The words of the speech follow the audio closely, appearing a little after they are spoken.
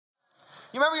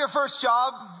You remember your first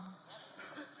job?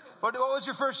 What was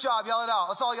your first job? Yell it out.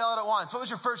 Let's all yell it at once. What was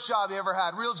your first job you ever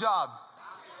had? Real job.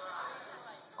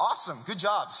 Awesome. Good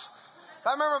jobs.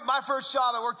 I remember my first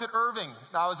job, I worked at Irving.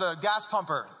 I was a gas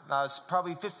pumper. I was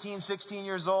probably 15, 16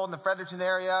 years old in the Fredericton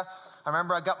area. I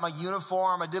remember I got my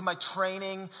uniform, I did my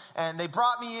training, and they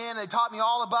brought me in, they taught me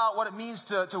all about what it means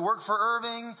to work for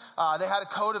Irving. They had a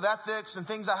code of ethics and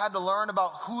things I had to learn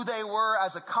about who they were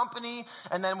as a company,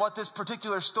 and then what this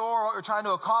particular store, what we're trying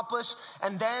to accomplish.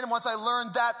 And then once I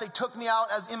learned that, they took me out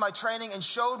as in my training and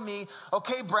showed me,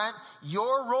 okay, Brent,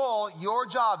 your role, your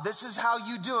job, this is how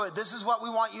you do it. This is what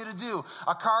we want you to do.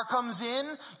 A car comes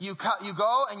in, you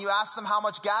go and you ask them how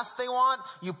much gas they want,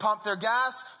 you pump their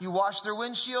gas, you wash their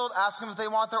windshield, ask them if they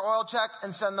want their oil check,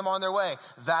 and send them on their way.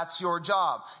 That's your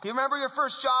job. You remember your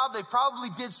first job? They probably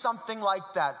did something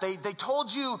like that. They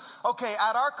told you, okay,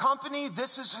 at our company,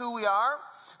 this is who we are.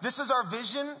 This is our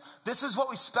vision. This is what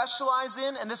we specialize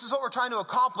in, and this is what we're trying to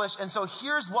accomplish. And so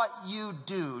here's what you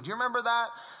do. Do you remember that?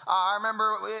 I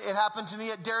remember it happened to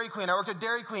me at Dairy Queen. I worked at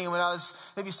Dairy Queen when I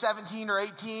was maybe 17 or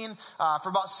 18 for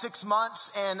about 6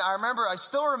 months. And I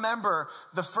still remember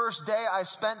the first day I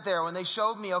spent there when they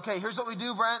showed me, okay, here's what we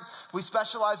do, Brent. We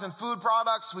specialize in food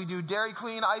products. We do Dairy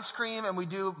Queen ice cream, and we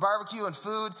do barbecue and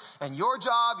food. And your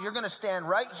job, you're going to stand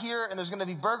right here, and there's going to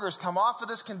be burgers come off of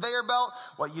this conveyor belt.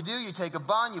 What you do, you take a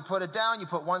bun, you put it down, you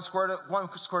put one squirt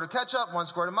of ketchup, 1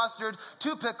 squirt of mustard,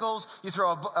 2 pickles. You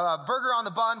throw a burger on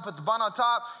the bun, put the bun on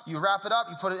top. You wrap it up,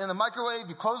 you put it in the microwave,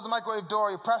 you close the microwave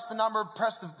door, you press the number,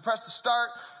 press the start.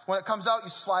 When it comes out, you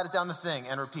slide it down the thing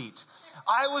and repeat.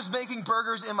 I was making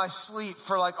burgers in my sleep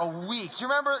for like a week. Do you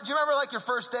remember like your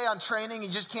first day on training, you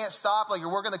just can't stop, like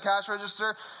you're working the cash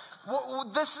register?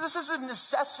 This is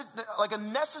a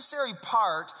necessary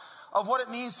part of what it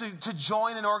means to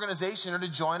join an organization or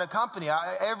to join a company.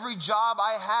 Every job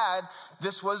I had,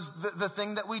 this was the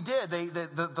thing that we did.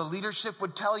 The leadership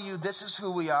would tell you, this is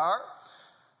who we are.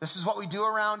 This is what we do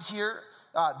around here.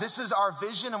 This is our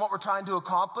vision and what we're trying to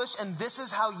accomplish. And this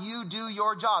is how you do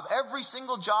your job. Every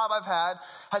single job I've had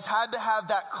has had to have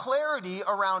that clarity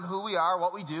around who we are,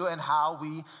 what we do, and how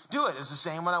we do it. It's the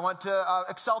same when I went to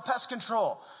Excel Pest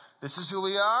Control. This is who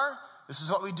we are. This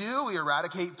is what we do. We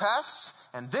eradicate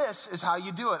pests. And this is how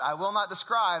you do it. I will not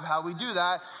describe how we do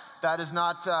that. That is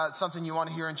not something you want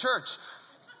to hear in church.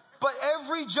 But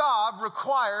every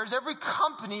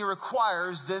company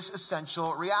requires this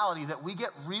essential reality that we get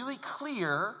really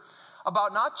clear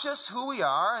about not just who we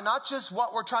are and not just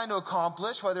what we're trying to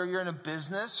accomplish, whether you're in a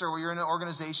business or you're in an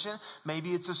organization. Maybe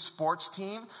it's a sports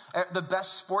team. The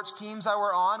best sports teams I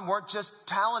were on weren't just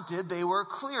talented, they were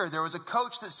clear. There was a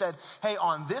coach that said, hey,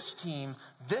 on this team,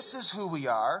 this is who we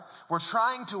are. We're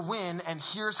trying to win, and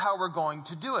here's how we're going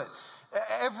to do it.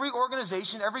 Every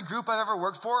organization, every group I've ever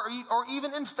worked for, or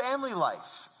even in family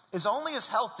life, is only as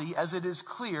healthy as it is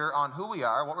clear on who we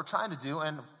are, what we're trying to do,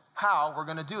 and how we're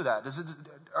going to do that.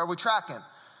 Are we tracking?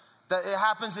 That it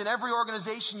happens in every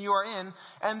organization you are in,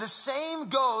 and the same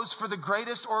goes for the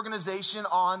greatest organization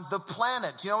on the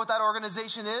planet. Do you know what that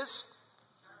organization is?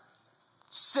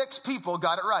 6 people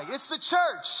got it right. It's the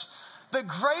church. The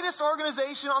greatest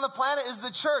organization on the planet is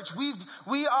the church.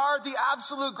 We are the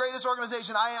absolute greatest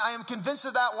organization. I am convinced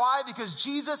of that. Why? Because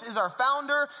Jesus is our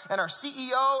founder and our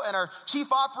CEO and our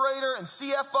chief operator and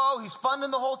CFO. He's funding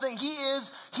the whole thing. He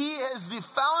is the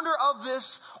founder of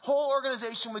this whole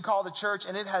organization we call the church,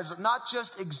 and it has not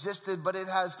just existed, but it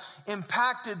has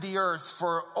impacted the earth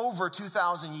for over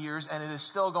 2,000 years, and it is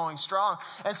still going strong.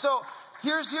 And so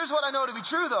here's what I know to be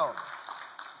true, though.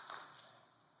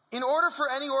 In order for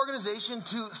any organization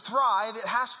to thrive, it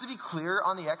has to be clear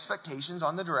on the expectations,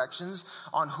 on the directions,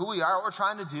 on who we are, what we're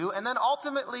trying to do, and then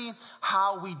ultimately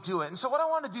how we do it. And so what I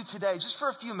want to do today, just for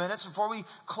a few minutes before we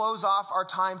close off our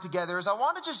time together, is I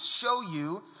want to just show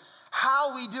you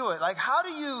how we do it. Like, how do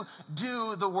you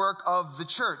do the work of the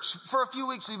church? For a few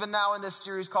weeks, we've been now in this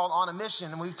series called On a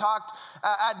Mission, and we've talked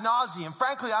ad nauseum.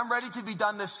 Frankly, I'm ready to be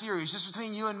done this series. Just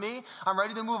between you and me, I'm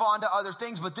ready to move on to other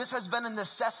things, but this has been a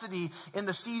necessity in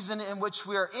the season in which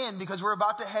we are in, because we're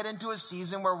about to head into a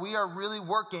season where we are really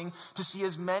working to see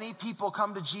as many people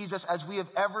come to Jesus as we have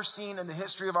ever seen in the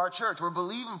history of our church. We're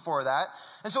believing for that.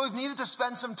 And so we've needed to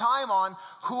spend some time on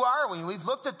who are we? We've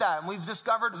looked at that, and we've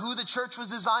discovered who the church was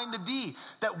designed to be,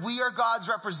 that we are God's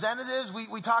representatives.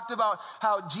 We talked about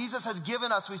how Jesus has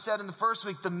given us, we said in the first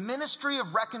week, the ministry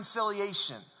of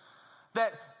reconciliation.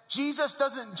 That Jesus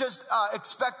doesn't just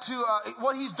expect to,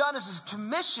 what he's done is he's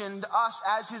commissioned us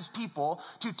as his people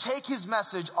to take his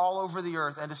message all over the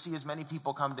earth and to see as many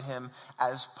people come to him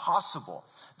as possible.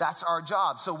 That's our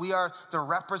job. So we are the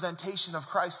representation of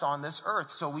Christ on this earth.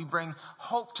 So we bring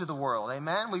hope to the world.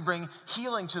 Amen. We bring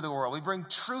healing to the world. We bring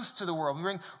truth to the world. We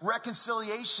bring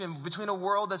reconciliation between a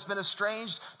world that's been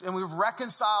estranged, and we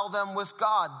reconcile them with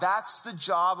God. That's the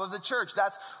job of the church.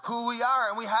 That's who we are.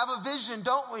 And we have a vision,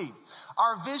 don't we?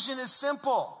 Our vision is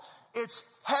simple.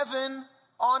 It's heaven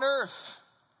on earth.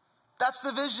 That's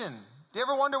the vision. Do you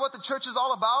ever wonder what the church is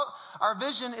all about? Our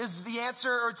vision is the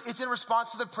answer, or it's in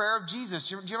response to the prayer of Jesus.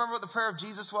 Do you remember what the prayer of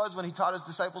Jesus was when he taught his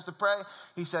disciples to pray?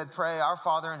 He said, pray, our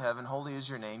Father in heaven, holy is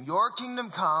your name. Your kingdom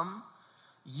come,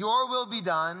 your will be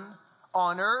done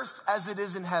on earth as it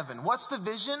is in heaven. What's the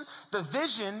vision? The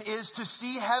vision is to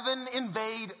see heaven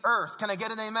invade earth. Can I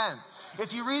get an amen?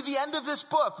 If you read the end of this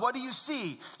book, what do you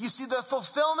see? You see the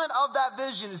fulfillment of that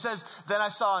vision. It says, then I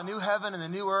saw a new heaven and a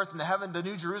new earth, and the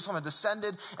new Jerusalem had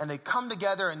descended, and they come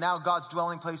together, and now God's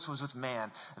dwelling place was with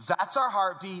man. That's our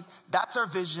heartbeat. That's our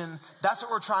vision. That's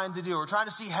what we're trying to do. We're trying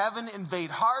to see heaven invade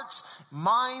hearts,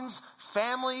 minds,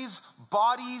 families,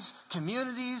 bodies,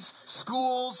 communities,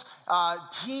 schools,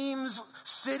 teams,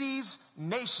 cities,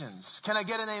 nations. Can I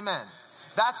get an amen?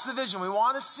 That's the vision. We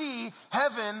want to see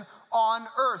heaven on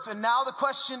earth. And now the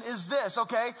question is this,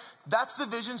 okay, that's the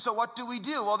vision, so what do we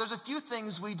do? Well, there's a few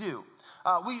things we do.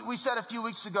 We said a few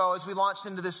weeks ago as we launched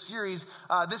into this series,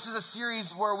 this is a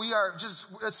series where we are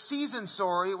just a season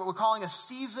story, what we're calling a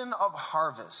season of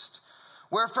harvest,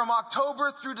 where from October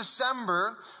through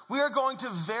December, we are going to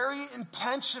very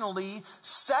intentionally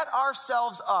set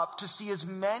ourselves up to see as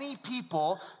many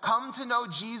people come to know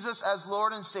Jesus as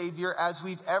Lord and Savior as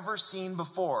we've ever seen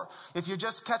before. If you're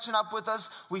just catching up with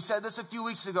us, we said this a few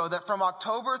weeks ago, that from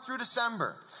October through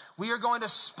December, we are going to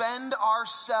spend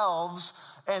ourselves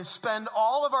and spend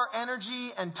all of our energy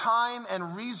and time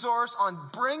and resource on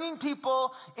bringing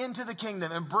people into the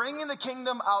kingdom and bringing the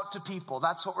kingdom out to people.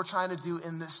 That's what we're trying to do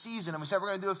in this season. And we said we're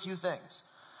going to do a few things.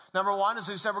 Number one is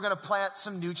we said we're going to plant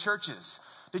some new churches.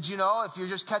 Did you know, if you're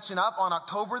just catching up, on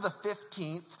October the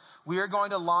 15th, we are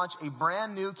going to launch a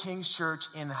brand new King's Church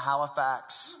in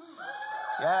Halifax.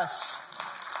 Yes.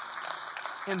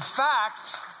 In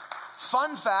fact,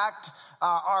 fun fact,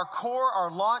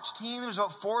 our launch team, there's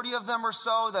about 40 of them or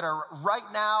so that are right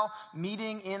now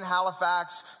meeting in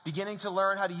Halifax, beginning to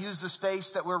learn how to use the space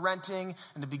that we're renting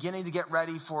and beginning to get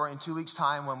ready for in 2 weeks'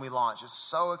 time when we launch. It's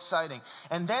so exciting.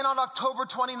 And then on October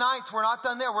 29th, we're not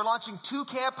done there. We're launching 2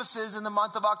 campuses in the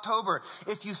month of October.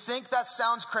 If you think that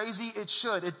sounds crazy, it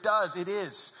should. It does. It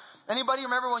is. Anybody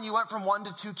remember when you went from 1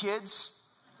 to 2 kids?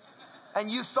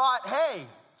 And you thought, hey,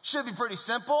 should be pretty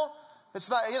simple. It's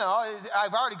not,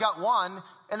 I've already got 1.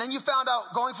 And then you found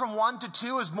out going from 1 to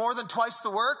 2 is more than twice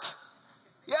the work?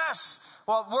 Yes.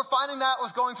 Well, we're finding that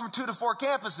with going from 2 to 4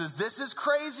 campuses. This is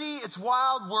crazy. It's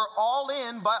wild. We're all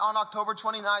in. But on October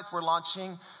 29th, we're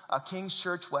launching King's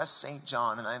Church West St.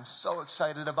 John. And I'm so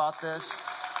excited about this.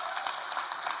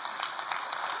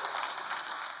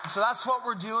 So that's what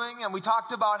we're doing, and we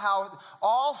talked about how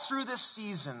all through this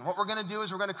season, what we're going to do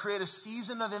is we're going to create a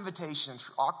season of invitation,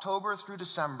 October through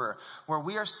December, where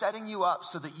we are setting you up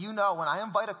so that you know when I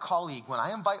invite a colleague, when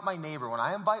I invite my neighbor, when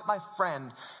I invite my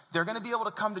friend, they're going to be able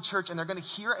to come to church and they're going to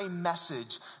hear a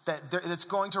message that's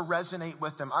going to resonate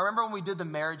with them. I remember when we did the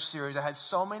marriage series, I had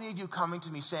so many of you coming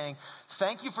to me saying,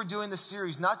 thank you for doing this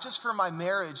series, not just for my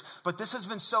marriage, but this has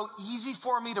been so easy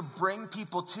for me to bring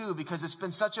people to because it's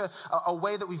been such a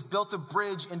way that we've built a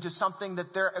bridge into something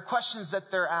that questions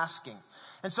that they're asking.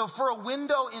 And so for a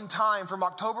window in time from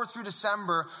October through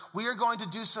December, we are going to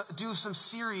do some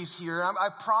series here. I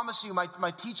promise you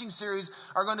my teaching series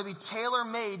are going to be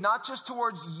tailor-made, not just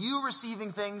towards you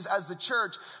receiving things as the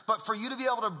church, but for you to be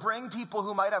able to bring people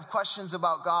who might have questions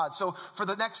about God. So for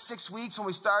the next 6 weeks, when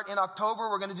we start in October,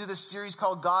 we're going to do this series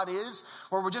called God Is,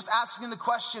 where we're just asking the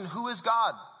question, who is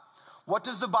God? What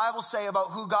does the Bible say about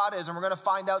who God is? And we're going to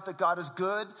find out that God is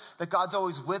good, that God's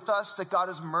always with us, that God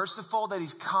is merciful, that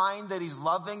he's kind, that he's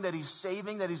loving, that he's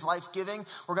saving, that he's life-giving.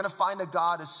 We're going to find that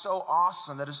God is so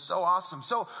awesome, that is so awesome.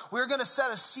 So we're going to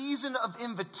set a season of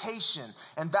invitation,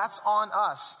 and that's on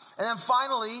us. And then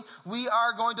finally, we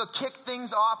are going to kick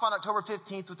things off on October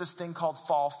 15th with this thing called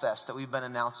Fall Fest that we've been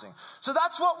announcing. So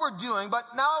that's what we're doing, but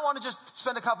now I want to just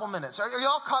spend a couple minutes. Are you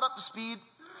all caught up to speed?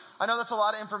 I know that's a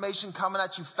lot of information coming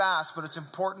at you fast, but it's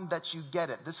important that you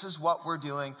get it. This is what we're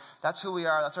doing. That's who we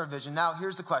are. That's our vision. Now,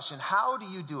 here's the question. How do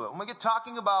you do it? When we get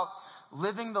talking about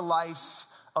living the life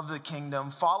of the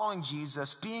kingdom, following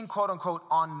Jesus, being quote unquote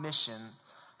on mission,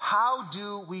 How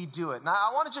do we do it? Now, I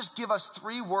want to just give us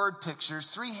 3 word pictures,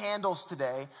 3 handles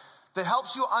today that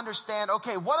helps you understand,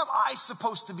 okay, what am I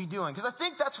supposed to be doing? Because I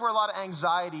think that's where a lot of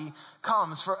anxiety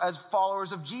comes as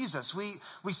followers of Jesus.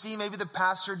 We see maybe the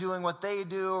pastor doing what they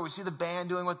do, or we see the band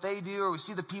doing what they do, or we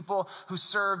see the people who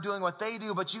serve doing what they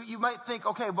do. But you might think,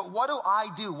 okay, but what do I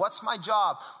do? What's my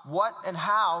job? What and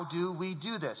how do we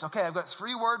do this? Okay, I've got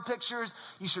 3 word pictures.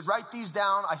 You should write these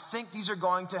down. I think these are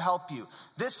going to help you.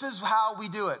 This is how we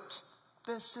do it.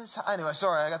 Anyway,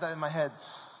 sorry, I got that in my head.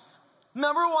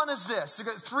 Number 1 is this.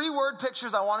 3 word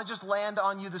pictures I want to just land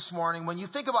on you this morning. When you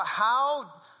think about how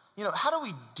do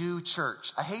we do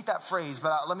church? I hate that phrase,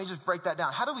 but let me just break that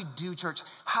down. How do we do church?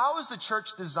 How is the church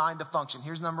designed to function?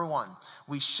 Here's number 1.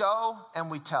 We show and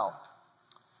we tell.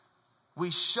 We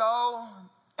show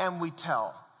and we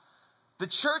tell. The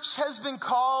church has been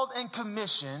called and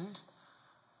commissioned.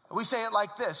 We say it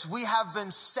like this. We have been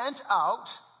sent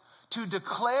out to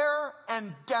declare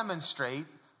and demonstrate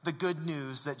the good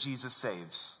news that Jesus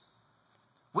saves.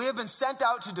 We have been sent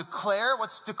out to declare.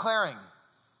 What's declaring?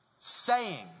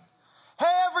 Saying,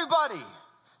 hey everybody,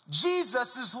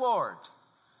 Jesus is Lord.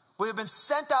 We have been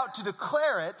sent out to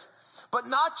declare it, but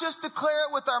not just declare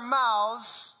it with our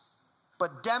mouths,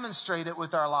 but demonstrate it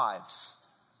with our lives.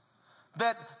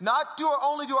 That not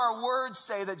only do our words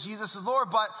say that Jesus is Lord,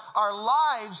 but our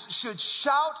lives should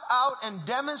shout out and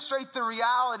demonstrate the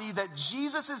reality that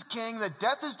Jesus is King, that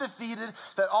death is defeated,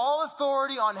 that all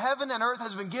authority on heaven and earth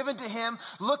has been given to him.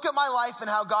 Look at my life and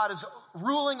how God is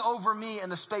ruling over me in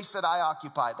the space that I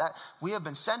occupy. That we have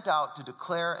been sent out to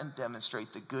declare and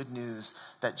demonstrate the good news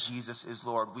that Jesus is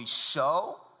Lord. We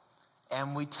show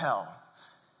and we tell.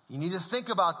 You need to think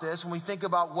about this when we think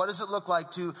about what does it look like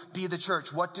to be the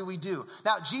church? What do we do?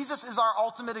 Now, Jesus is our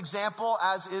ultimate example,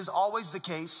 as is always the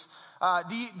case.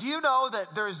 Do you know that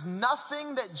there's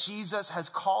nothing that Jesus has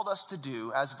called us to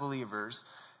do as believers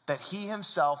that he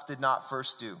himself did not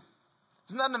first do?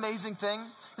 Isn't that an amazing thing?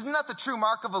 Isn't that the true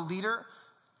mark of a leader?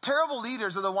 Terrible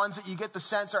leaders are the ones that you get the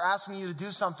sense are asking you to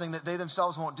do something that they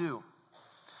themselves won't do.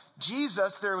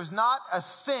 Jesus, there was not a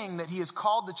thing that he has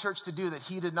called the church to do that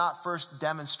he did not first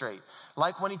demonstrate.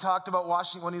 Like when he talked about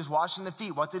when he was washing the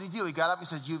feet, what did he do? He got up and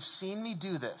said, you've seen me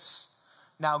do this.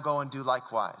 Now go and do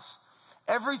likewise.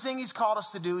 Everything he's called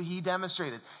us to do, he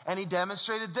demonstrated. And he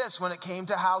demonstrated this when it came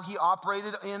to how he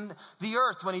operated in the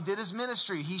earth. When he did his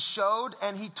ministry, he showed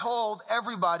and he told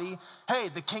everybody, hey,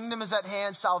 the kingdom is at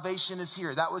hand, salvation is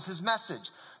here. That was his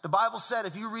message. The Bible said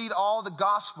if you read all the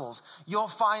Gospels, you'll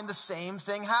find the same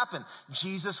thing happen.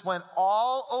 Jesus went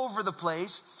all over the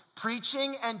place,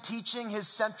 preaching and teaching his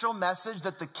central message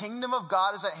that the kingdom of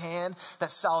God is at hand, that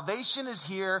salvation is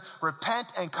here,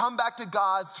 repent and come back to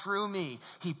God through me.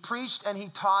 He preached and he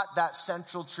taught that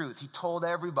central truth. He told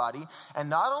everybody, and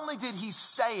not only did he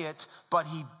say it, but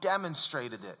he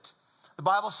demonstrated it. The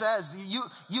Bible says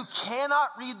you cannot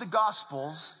read the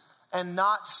Gospels and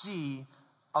not see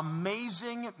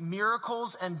amazing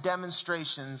miracles and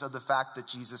demonstrations of the fact that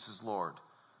Jesus is Lord.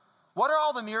 What are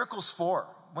all the miracles for?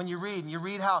 When you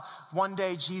read how one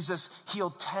day Jesus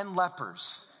healed 10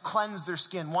 lepers, cleansed their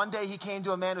skin. One day he came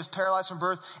to a man who was paralyzed from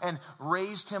birth and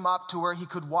raised him up to where he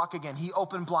could walk again. He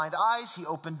opened blind eyes, he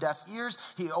opened deaf ears,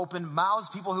 he opened mouths,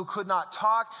 people who could not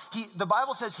talk. The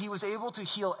Bible says he was able to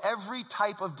heal every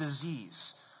type of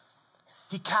disease.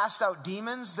 He cast out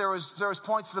demons. There was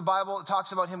points in the Bible that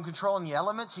talks about him controlling the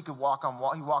elements. He walked on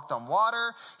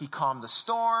water. He calmed the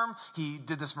storm. He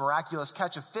did this miraculous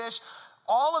catch of fish.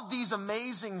 All of these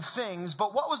amazing things,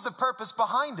 but what was the purpose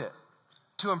behind it?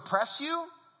 To impress you?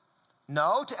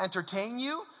 No. To entertain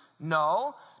you?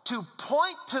 No. To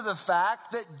point to the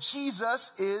fact that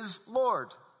Jesus is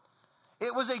Lord.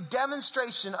 It was a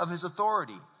demonstration of his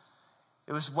authority.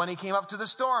 It was when he came up to the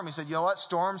storm, he said, you know what?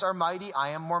 Storms are mighty. I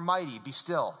am more mighty. Be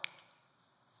still.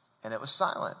 And it was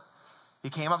silent. He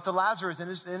came up to Lazarus in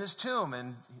his tomb,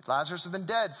 and Lazarus had been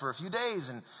dead for a few days.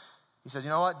 And he said, you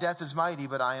know what? Death is mighty,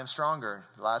 but I am stronger.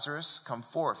 Lazarus, come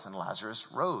forth. And Lazarus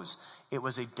rose. It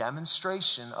was a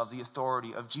demonstration of the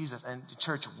authority of Jesus. And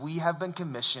church, we have been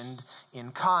commissioned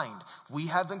in kind. We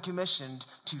have been commissioned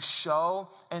to show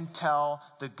and tell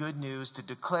the good news, to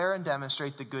declare and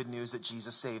demonstrate the good news that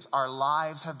Jesus saves. Our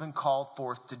lives have been called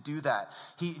forth to do that.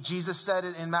 Jesus said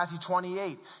it in Matthew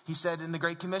 28. He said in the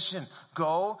Great Commission,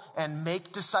 go and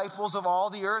make disciples of all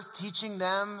the earth, teaching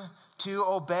them to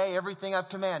obey everything I've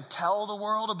commanded. Tell the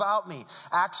world about me.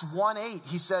 Acts 1:8,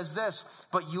 he says this,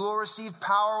 but you will receive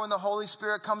power when the Holy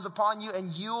Spirit comes upon you,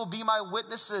 and you will be my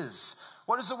witnesses.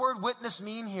 What does the word witness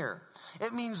mean here?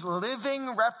 It means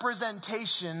living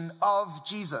representation of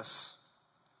Jesus.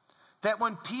 That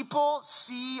when people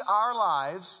see our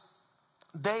lives,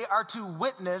 They are to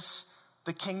witness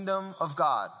the kingdom of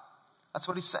God. That's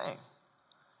what he's saying.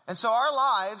 And so our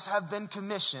lives have been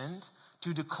commissioned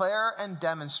to declare and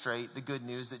demonstrate the good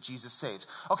news that Jesus saves.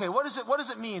 Okay, what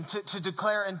does it mean to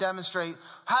declare and demonstrate?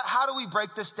 How do we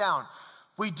break this down?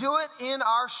 We do it in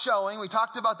our showing. We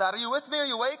talked about that. Are you with me? Are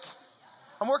you awake?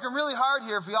 I'm working really hard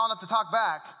here for y'all not to talk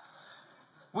back.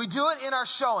 We do it in our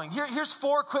showing. Here's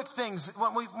 4 quick things.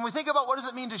 When we think about what does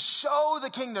it mean to show the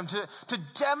kingdom, to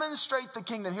demonstrate the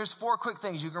kingdom, here's 4 quick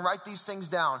things. You can write these things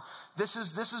down. This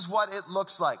is what it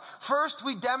looks like. First,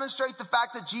 we demonstrate the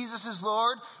fact that Jesus is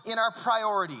Lord in our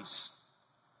priorities.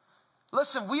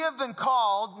 Listen, we have been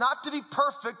called not to be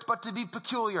perfect, but to be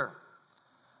peculiar.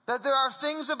 That there are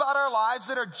things about our lives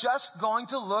that are just going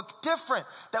to look different,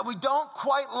 that we don't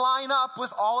quite line up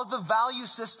with all of the value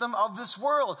system of this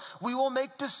world. We will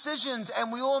make decisions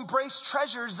and we will embrace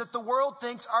treasures that the world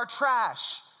thinks are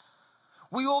trash.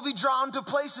 We will be drawn to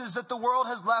places that the world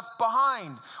has left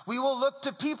behind. We will look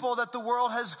to people that the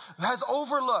world has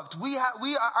overlooked.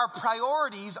 Our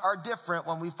priorities are different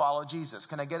when we follow Jesus.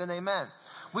 Can I get an amen?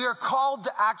 We are called to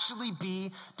actually be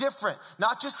different,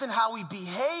 not just in how we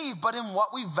behave, but in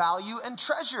what we value and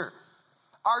treasure.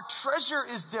 Our treasure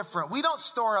is different. We don't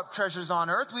store up treasures on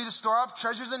earth. We just store up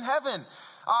treasures in heaven.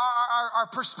 Our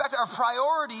perspective, our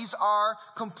priorities are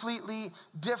completely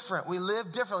different. We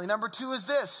live differently. Number 2 is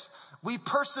this. We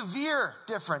persevere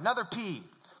different. Another P.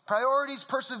 Priorities,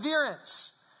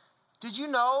 perseverance. Did you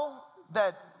know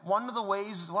that one of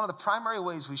the primary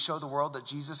ways we show the world that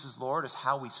Jesus is Lord is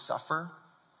how we suffer?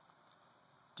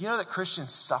 Do you know that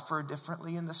Christians suffer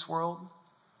differently in this world?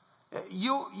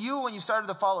 You, when you started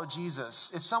to follow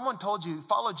Jesus, if someone told you,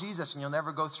 follow Jesus and you'll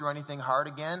never go through anything hard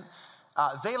again,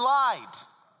 they lied.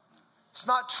 It's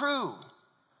not true.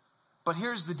 But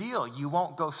here's the deal. You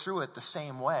won't go through it the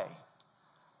same way.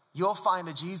 You'll find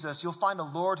a Jesus, you'll find a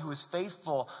Lord who is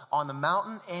faithful on the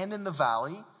mountain and in the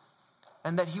valley,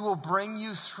 and that he will bring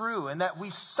you through, and that we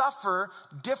suffer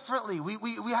differently.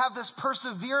 We have this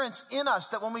perseverance in us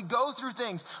that when we go through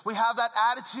things, we have that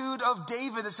attitude of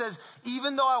David that says,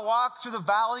 even though I walk through the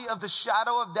valley of the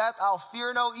shadow of death, I'll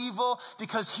fear no evil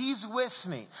because he's with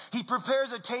me. He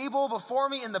prepares a table before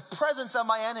me in the presence of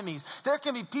my enemies. There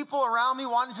can be people around me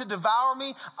wanting to devour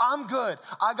me. I'm good.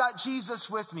 I got Jesus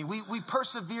with me. We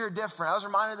persevere different. I was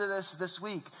reminded of this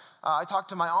week. I talked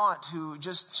to my aunt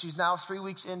she's now 3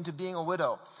 weeks into being a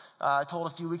widow. I told a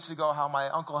few weeks ago how my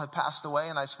uncle had passed away,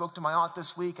 and I spoke to my aunt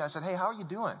this week, and I said, hey, how are you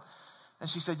doing? And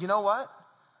she said, you know what?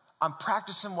 I'm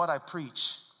practicing what I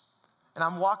preach, and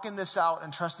I'm walking this out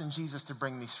and trusting Jesus to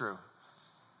bring me through.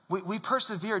 We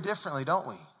persevere differently, don't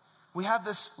we? We have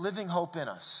this living hope in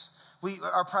us.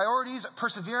 Our priorities,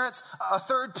 perseverance. A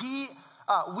third P,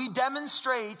 we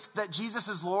demonstrate that Jesus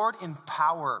is Lord in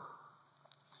power.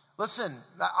 Listen,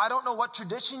 I don't know what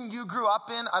tradition you grew up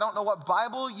in. I don't know what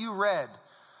Bible you read.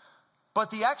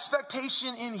 But the expectation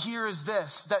in here is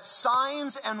this, that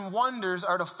signs and wonders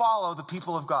are to follow the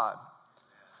people of God.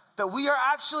 That we are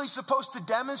actually supposed to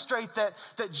demonstrate that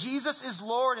Jesus is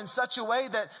Lord in such a way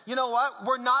that, you know what?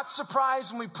 We're not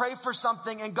surprised when we pray for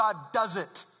something and God does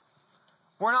it.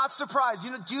 We're not surprised.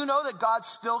 Do you know that God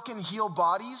still can heal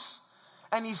bodies?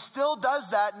 And he still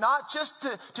does that, not just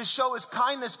to show his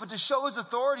kindness, but to show his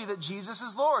authority that Jesus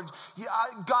is Lord.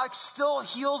 God still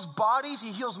heals bodies,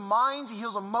 he heals minds, he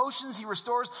heals emotions, he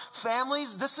restores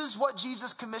families. This is what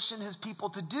Jesus commissioned his people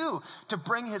to do, to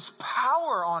bring his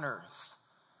power on earth.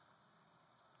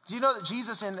 Do you know that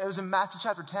Jesus, it was in Matthew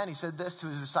chapter 10, he said this to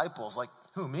his disciples, like,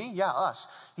 who, me? Yeah,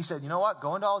 us. He said, you know what?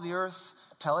 Go into all the earth,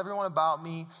 tell everyone about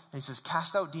me. And he says,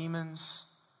 cast out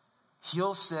demons,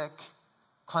 heal sick,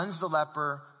 cleanse the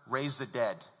leper, raise the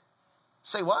dead.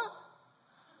 Say what?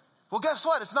 Well, guess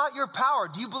what? It's not your power.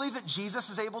 Do you believe that Jesus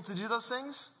is able to do those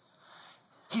things?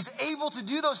 He's able to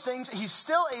do those things. He's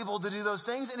still able to do those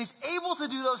things. And he's able to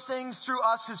do those things through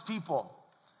us, his people.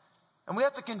 And we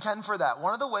have to contend for that.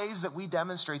 One of the ways that we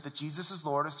demonstrate that Jesus is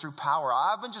Lord is through power.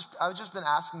 I've just been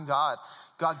asking God,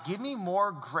 give me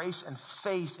more grace and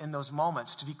faith in those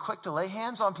moments to be quick to lay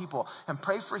hands on people and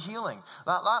pray for healing.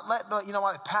 Not let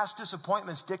my past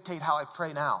disappointments dictate how I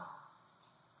pray now.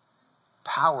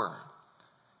 Power.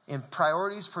 In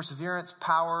priorities, perseverance,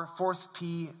 power. Fourth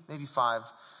P, maybe 5.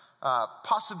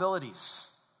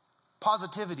 Possibilities,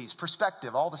 positivities,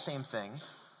 perspective, all the same thing.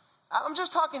 I'm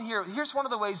just talking here. Here's one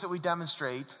of the ways that we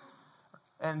demonstrate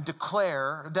and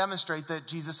demonstrate that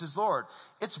Jesus is Lord.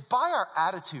 It's by our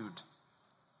attitude.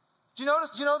 Do you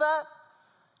know that?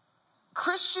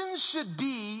 Christians should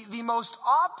be the most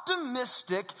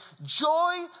optimistic,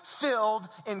 joy-filled,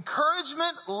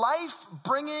 encouragement,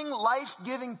 life-bringing,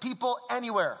 life-giving people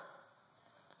anywhere.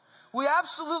 We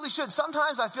absolutely should.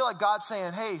 Sometimes I feel like God's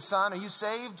saying, hey, son, are you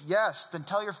saved? Yes, then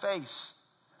tell your face.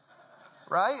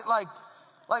 Right? Like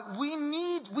we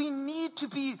need to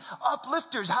be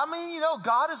uplifters. How many of you know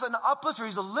God is an uplifter?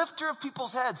 He's a lifter of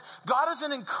people's heads. God is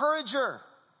an encourager.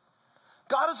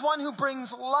 God is one who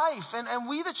brings life. And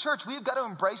we, the church, we've got to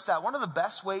embrace that. One of the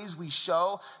best ways we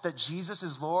show that Jesus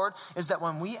is Lord is that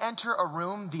when we enter a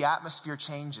room, the atmosphere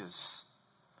changes.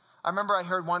 I remember I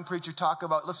heard one preacher talk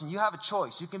about, listen, you have a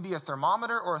choice. You can be a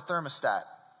thermometer or a thermostat.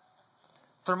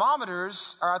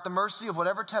 Thermometers are at the mercy of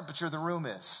whatever temperature the room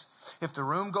is. If the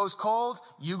room goes cold,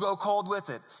 you go cold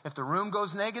with it. If the room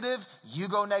goes negative, you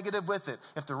go negative with it.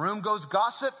 If the room goes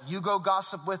gossip, you go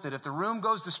gossip with it. If the room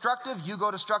goes destructive, you go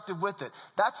destructive with it.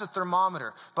 That's a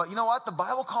thermometer. But you know what? The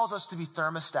Bible calls us to be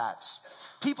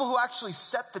thermostats. People who actually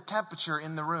set the temperature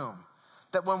in the room.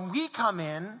 That when we come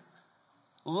in,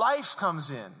 life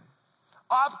comes in.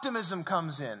 Optimism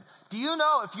comes in. Do you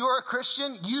know if you're a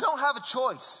Christian, you don't have a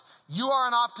choice. You are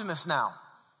an optimist now.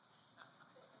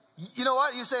 You know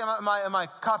what? You say, am my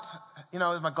cup, is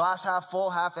my glass half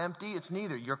full, half empty? It's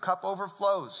neither. Your cup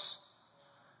overflows.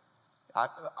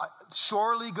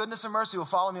 Surely goodness and mercy will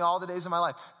follow me all the days of my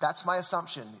life. That's my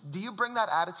assumption. Do you bring that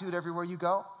attitude everywhere you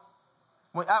go?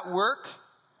 At work,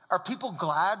 are people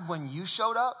glad when you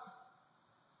showed up?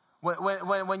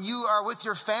 When you are with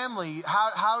your family,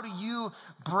 how do you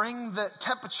bring the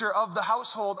temperature of the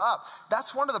household up?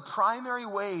 That's one of the primary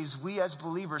ways we as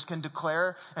believers can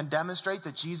declare and demonstrate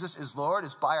that Jesus is Lord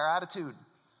is by our attitude.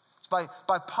 It's by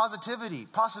positivity,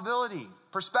 possibility,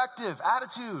 perspective,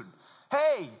 attitude.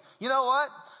 Hey, you know what?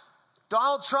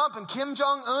 Donald Trump and Kim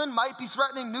Jong-un might be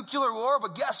threatening nuclear war,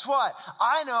 but guess what?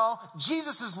 I know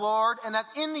Jesus is Lord and that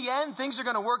in the end, things are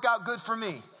going to work out good for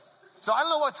me. So I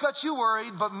don't know what's got you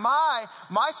worried, but my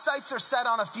sights are set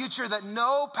on a future that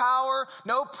no power,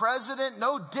 no president,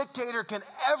 no dictator can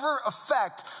ever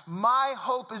affect. My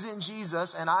hope is in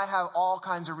Jesus, and I have all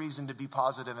kinds of reason to be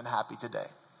positive and happy today.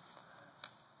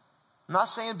 I'm not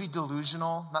saying be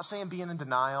delusional. I'm not saying be in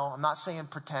denial. I'm not saying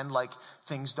pretend like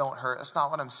things don't hurt. That's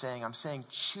not what I'm saying. I'm saying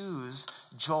choose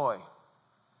joy. I'm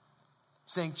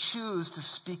saying choose to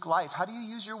speak life. How do you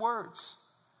use your words?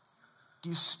 Do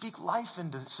you speak life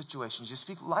into situations? Do you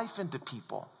speak life into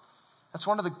people? That's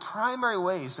one of the primary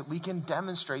ways that we can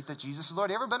demonstrate that Jesus is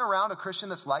Lord. You ever been around a Christian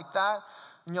that's like that?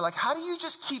 And you're like, how do you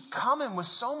just keep coming with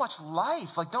so much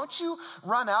life? Like, don't you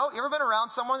run out? You ever been around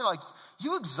someone, you're like,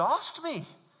 you exhaust me.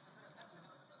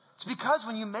 It's because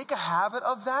when you make a habit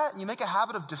of that, and you make a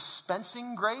habit of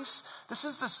dispensing grace, this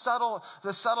is the subtle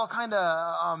kind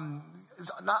of,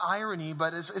 it's not irony,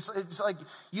 but it's like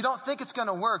you don't think it's going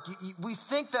to work. We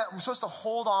think that we're supposed to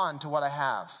hold on to what I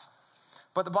have.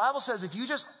 But the Bible says if you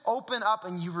just open up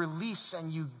and you release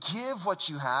and you give what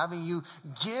you have and you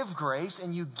give grace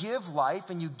and you give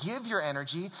life and you give your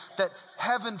energy, that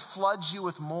heaven floods you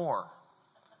with more.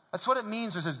 That's what it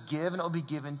means. It says give and it will be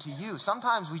given to you.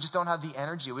 Sometimes we just don't have the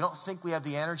energy. We don't think we have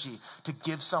the energy to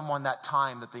give someone that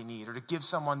time that they need or to give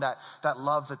someone that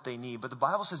love that they need. But the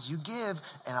Bible says you give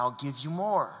and I'll give you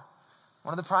more.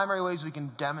 One of the primary ways we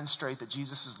can demonstrate that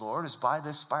Jesus is Lord is by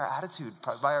our attitude,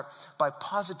 by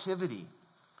positivity.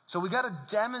 So we got to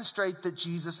demonstrate that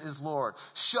Jesus is Lord.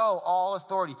 Show all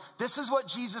authority. This is what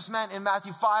Jesus meant in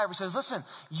Matthew 5. He says, listen,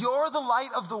 you're the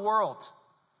light of the world.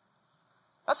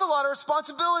 That's a lot of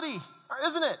responsibility,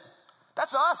 isn't it?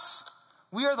 That's us.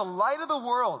 We are the light of the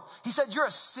world. He said, you're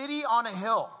a city on a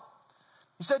hill.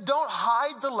 He said, don't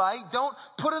hide the light. Don't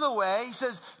put it away. He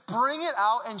says, bring it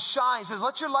out and shine. He says,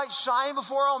 let your light shine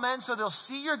before all men so they'll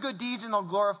see your good deeds and they'll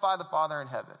glorify the Father in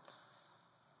heaven.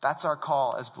 That's our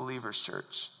call as believers,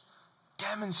 church.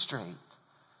 Demonstrate.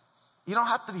 You don't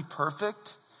have to be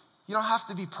perfect. You don't have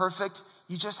to be perfect.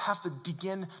 You just have to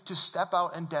begin to step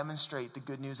out and demonstrate the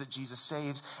good news that Jesus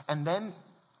saves. And then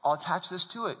I'll attach this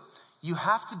to it. You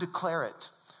have to declare it.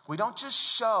 We don't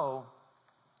just show,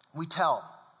 we tell.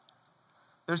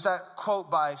 There's that quote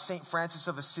by St. Francis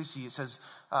of Assisi. It says,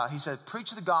 he said,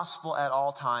 preach the gospel at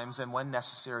all times and when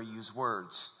necessary, use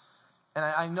words. And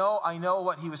I know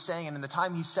what he was saying. And in the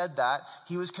time he said that,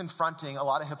 he was confronting a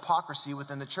lot of hypocrisy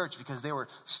within the church because they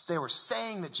were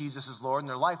saying that Jesus is Lord and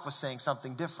their life was saying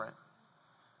something different.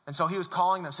 And so he was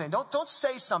calling them saying, don't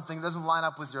say something that doesn't line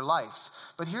up with your life.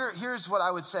 But here's what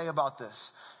I would say about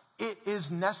this. It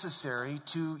is necessary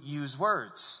to use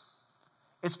words.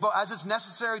 As it's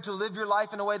necessary to live your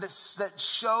life in a way that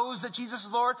shows that Jesus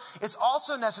is Lord, it's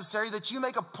also necessary that you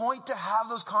make a point to have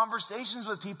those conversations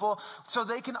with people so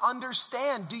they can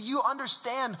understand. Do you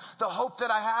understand the hope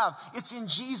that I have? It's in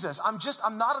Jesus. I'm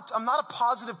not a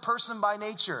positive person by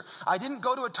nature. I didn't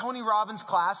go to a Tony Robbins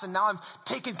class and now I'm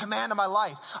taking command of my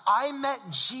life. I met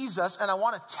Jesus and I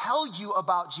want to tell you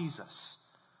about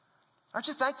Jesus. Aren't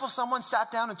you thankful someone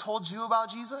sat down and told you about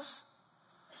Jesus?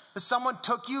 That someone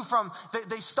took you from,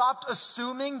 they stopped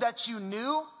assuming that you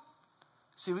knew.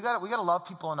 See, we got to love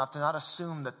people enough to not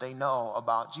assume that they know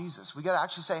about Jesus. We got to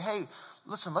actually say, hey,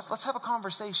 listen, let's have a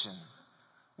conversation.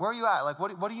 Where are you at? Like,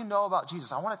 what do you know about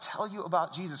Jesus? I want to tell you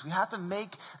about Jesus. We have to make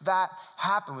that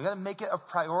happen. We got to make it a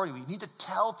priority. We need to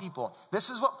tell people. This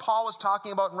is what Paul was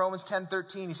talking about in Romans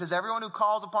 10:13. He says, everyone who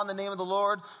calls upon the name of the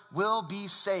Lord will be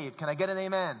saved. Can I get an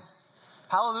amen?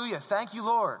 Hallelujah. Thank you,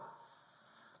 Lord.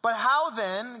 But how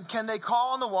then can they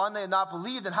call on the one they have not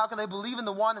believed? And how can they believe in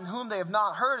the one in whom they have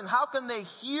not heard? And how can they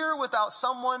hear without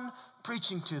someone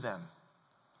preaching to them?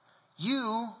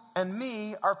 You and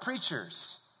me are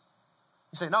preachers.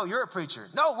 You say, no, you're a preacher.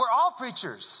 No, we're all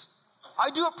preachers. I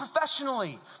do it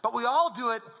professionally, but we all do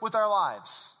it with our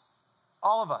lives.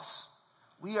 All of us.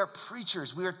 We are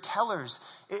preachers. We are tellers.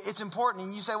 It's important.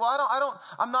 And you say, well,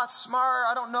 I'm not smart.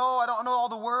 I don't know all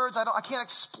the words. I can't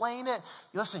explain it.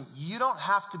 Listen, you don't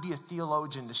have to be a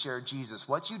theologian to share Jesus.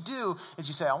 What you do is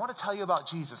you say, I want to tell you about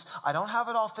Jesus. I don't have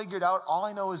it all figured out. All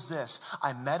I know is this.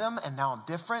 I met him and now I'm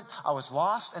different. I was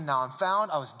lost and now I'm found.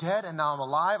 I was dead and now I'm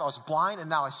alive. I was blind and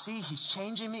now I see. He's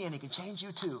changing me and he can change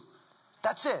you too.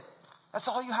 That's it. That's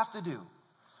all you have to do.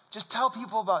 Just tell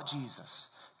people about Jesus.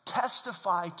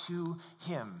 Testify to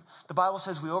him. The Bible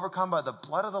says we overcome by the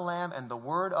blood of the Lamb and the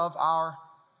word of our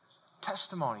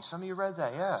testimony. Some of you read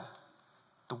that, yeah.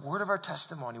 The word of our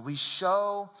testimony. We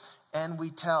show and we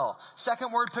tell.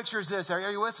 Second word picture is this. Are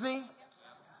you with me?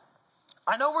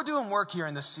 I know we're doing work here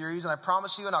in this series, and I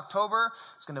promise you in October,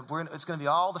 it's going to be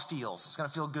all the feels. It's going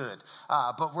to feel good.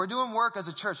 But we're doing work as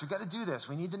a church. We've got to do this.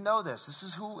 We need to know this. This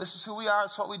is who we are.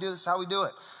 It's what we do. This is how we do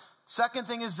it. Second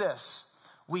thing is this.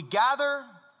 We gather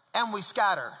and we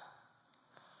scatter.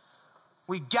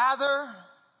 We gather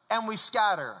and we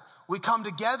scatter. We come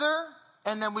together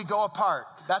and then we go apart.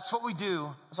 That's what we do.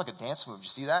 It's like a dance move. Did you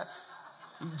see that?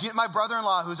 My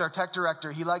brother-in-law, who's our tech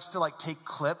director, he likes to take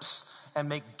clips and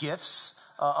make GIFs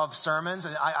of sermons.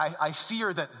 And I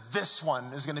fear that this one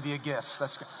is going to be a GIF.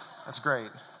 That's great.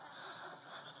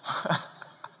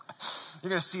 You're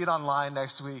going to see it online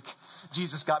next week.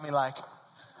 Jesus got me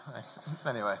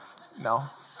anyway, no.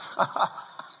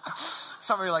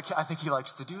 Some of you are like, I think he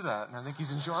likes to do that, and I think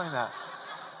he's enjoying that.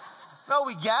 No,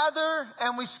 we gather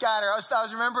and we scatter. I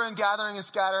was remembering gathering and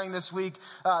scattering this week.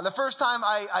 The first time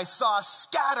I saw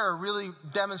scatter really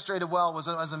demonstrated well was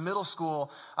as a middle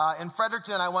school. In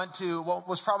Fredericton, I went to what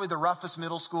was probably the roughest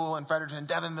middle school in Fredericton,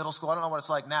 Devon Middle School. I don't know what it's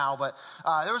like now, but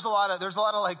there was a lot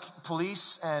of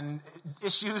police and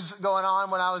issues going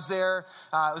on when I was there.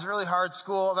 It was a really hard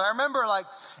school. But I remember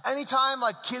anytime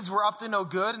kids were up to no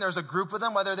good and there was a group of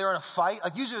them, whether they were in a fight,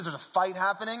 usually there's a fight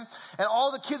happening, and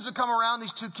all the kids would come around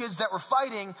these two kids that were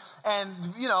fighting, and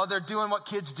they're doing what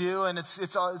kids do, and it's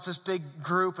this big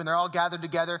group, and they're all gathered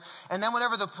together. And then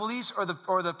whenever the police or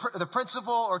the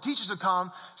principal or teachers would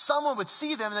come, someone would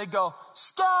see them and they'd go,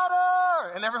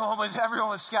 scatter, and everyone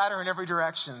would scatter in every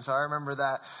direction. So I remember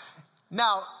that.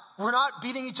 Now, we're not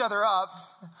beating each other up,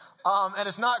 and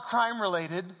it's not crime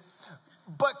related,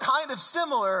 but kind of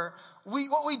similar.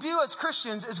 What we do as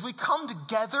Christians is we come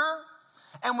together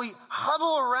and we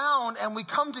huddle around and we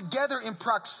come together in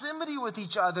proximity with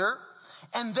each other.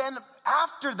 And then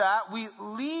after that, we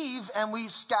leave and we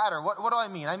scatter. What do I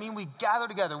mean? I mean, we gather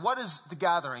together. What is the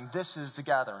gathering? This is the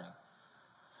gathering.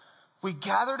 We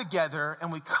gather together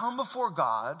and we come before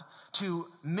God to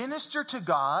minister to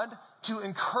God, to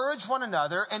encourage one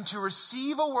another, and to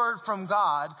receive a word from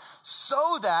God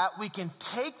so that we can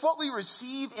take what we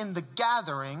receive in the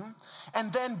gathering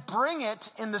and then bring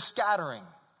it in the scattering.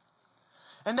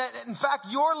 And that, in fact,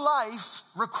 your life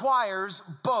requires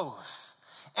both.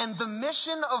 And the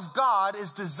mission of God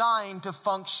is designed to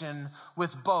function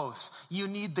with both. You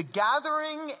need the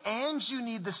gathering and you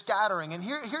need the scattering. And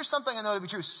here's something I know to be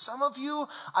true. Some of you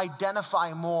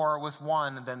identify more with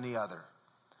one than the other.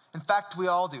 In fact, we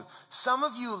all do. Some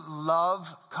of you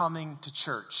love coming to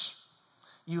church.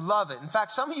 You love it. In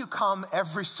fact, some of you come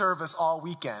every service all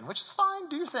weekend, which is fine.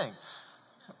 Do your thing.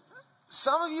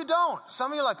 Some of you don't.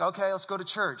 Some of you are like, okay, let's go to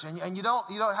church. And you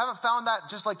haven't found that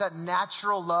just that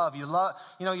natural love. You love,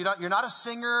 you're not a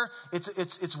singer.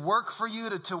 It's work for you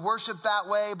to worship that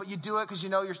way, but you do it because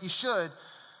you should.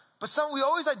 But we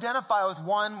always identify with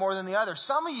one more than the other.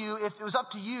 Some of you, if it was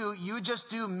up to you, you would just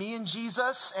do me and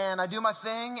Jesus, and I do my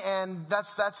thing, and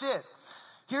that's it.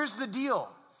 Here's the deal.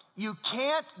 You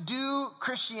can't do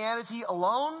Christianity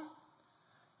alone.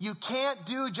 You can't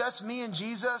do just me and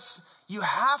Jesus. You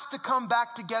have to come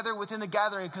back together within the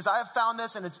gathering, because I have found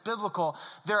this, and it's biblical.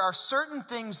 There are certain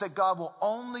things that God will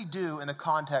only do in the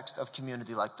context of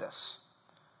community like this.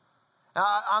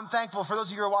 I'm thankful for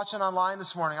those of you who are watching online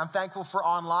this morning. I'm thankful for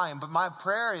online. But my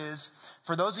prayer is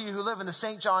for those of you who live in the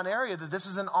St. John area that this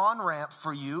is an on-ramp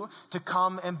for you to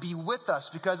come and be with us,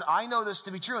 because I know this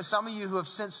to be true. And some of you who have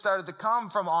since started to come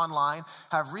from online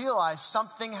have realized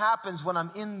something happens when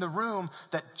I'm in the room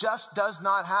that just does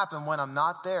not happen when I'm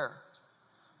not there.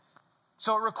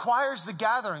 So it requires the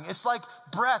gathering. It's like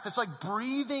breath. It's like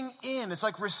breathing in. It's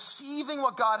like receiving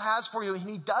what God has for you. And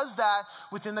he does that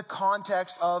within the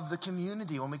context of the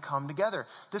community when we come together.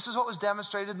 This is what was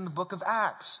demonstrated in the book of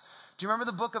Acts. Do you remember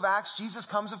the book of Acts? Jesus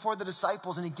comes before the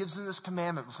disciples and he gives them this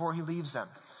commandment before he leaves them.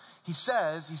 He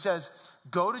says,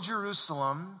 go to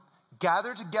Jerusalem,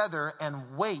 gather together, and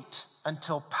wait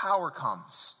until power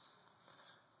comes.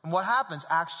 And what happens?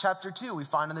 Acts chapter 2, we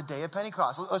find on the day of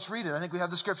Pentecost. Let's read it. I think we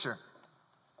have the scripture.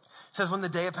 It says, when the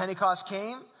day of Pentecost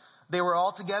came, they were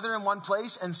all together in one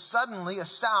place, and suddenly a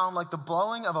sound like the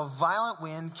blowing of a violent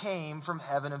wind came from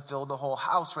heaven and filled the whole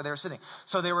house where they were sitting.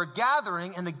 So they were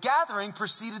gathering, and the gathering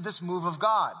preceded this move of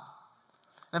God.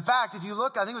 In fact, if you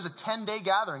look, I think it was a 10-day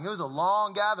gathering. It was a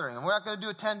long gathering, and we're not going to do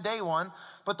a 10-day one,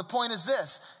 but the point is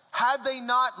this. Had they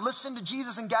not listened to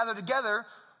Jesus and gathered together,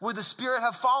 would the Spirit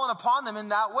have fallen upon them in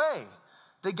that way?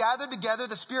 They gathered together,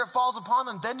 the Spirit falls upon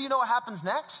them. Then do you know what happens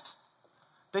next?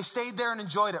 They stayed there and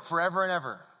enjoyed it forever and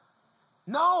ever.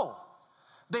 No.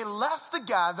 They left the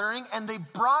gathering and they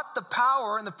brought the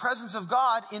power and the presence of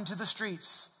God into the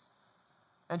streets.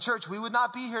 And church, we would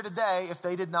not be here today if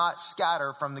they did not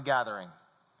scatter from the gathering.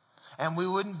 And we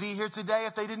wouldn't be here today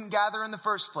if they didn't gather in the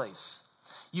first place.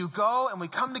 You go and we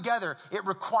come together. It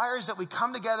requires that we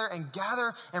come together and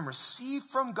gather and receive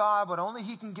from God what only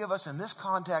he can give us in this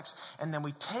context. And then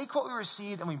we take what we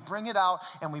received and we bring it out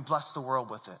and we bless the world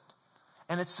with it.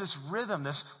 And it's this rhythm,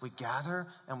 we gather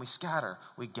and we scatter.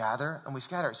 We gather and we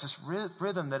scatter. It's this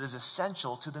rhythm that is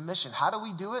essential to the mission. How do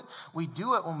we do it? We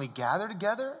do it when we gather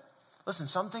together. Listen,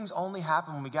 some things only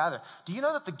happen when we gather. Do you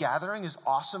know that the gathering is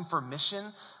awesome for mission?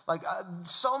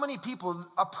 So many people,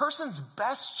 a person's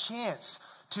best chance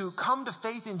to come to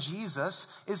faith in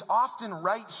Jesus is often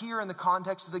right here in the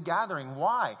context of the gathering.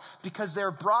 Why? Because they're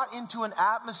brought into an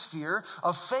atmosphere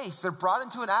of faith. They're brought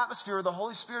into an atmosphere where the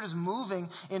Holy Spirit is moving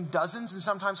in dozens and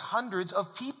sometimes hundreds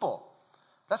of people.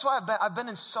 That's why I've been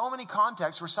in so many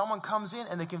contexts where someone comes in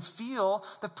and they can feel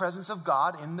the presence of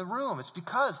God in the room. It's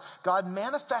because God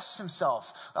manifests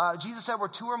himself. Jesus said, where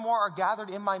two or more are gathered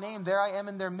in my name, there I am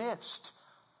in their midst.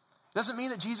 It doesn't mean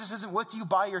that Jesus isn't with you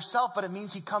by yourself, but it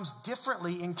means he comes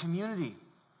differently in community.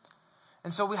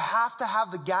 And so we have to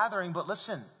have the gathering, but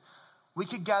listen, we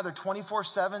could gather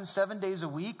 24/7, 7 days a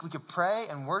week. We could pray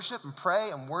and worship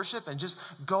and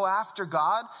just go after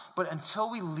God. But until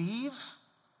we leave,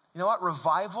 you know what?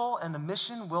 Revival and the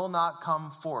mission will not come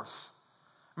forth.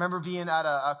 I remember being at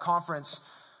a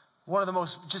conference, one of the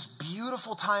most just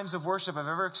beautiful times of worship I've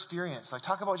ever experienced.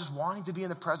 Talk about just wanting to be in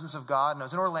the presence of God. And I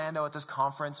was in Orlando at this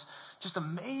conference. Just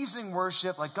amazing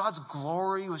worship. God's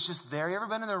glory was just there. You ever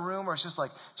been in a room where it's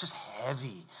just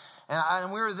heavy?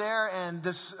 And we were there, and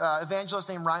this evangelist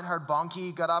named Reinhard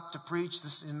Bonnke got up to preach,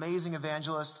 this amazing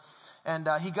evangelist. And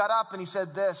he got up and he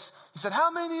said this. He said,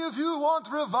 how many of you want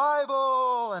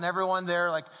revival? And everyone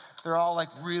there, they're all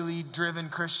really driven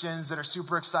Christians that are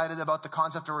super excited about the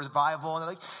concept of revival. And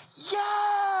they're like,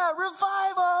 yeah,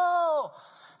 revival.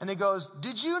 And he goes,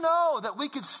 did you know that we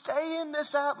could stay in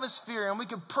this atmosphere and we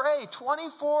could pray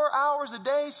 24 hours a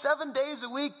day, 7 days a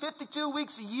week, 52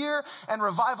 weeks a year, and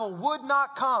revival would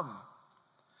not come?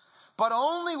 But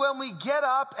only when we get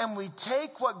up and we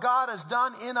take what God has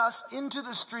done in us into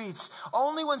the streets,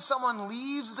 only when someone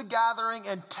leaves the gathering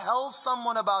and tells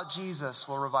someone about Jesus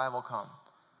will revival come.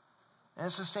 And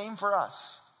it's the same for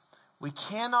us. We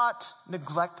cannot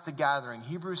neglect the gathering.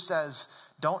 Hebrews says,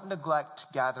 don't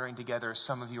neglect gathering together as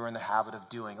some of you are in the habit of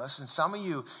doing. Listen, some of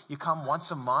you come once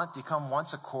a month, you come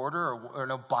once a quarter, or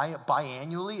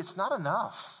biannually. It's not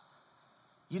enough.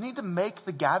 You need to make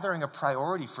the gathering a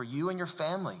priority for you and your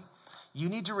family. You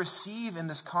need to receive in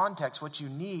this context what you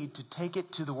need to take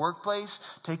it to the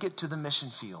workplace, take it to the mission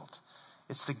field.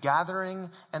 It's the gathering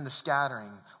and the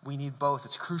scattering. We need both.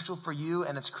 It's crucial for you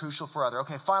and it's crucial for others.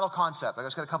 Okay, final concept. I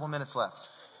just got a couple minutes left.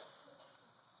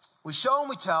 We show and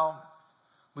we tell.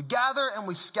 We gather and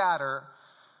we scatter.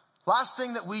 Last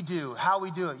thing that we do, how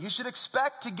we do it. You should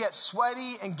expect to get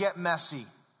sweaty and get messy.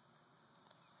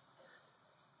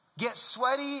 Get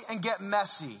sweaty and get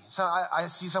messy. So I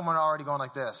see someone already going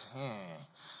like this.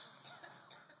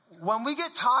 When we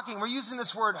get talking, we're using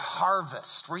this word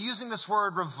harvest. We're using this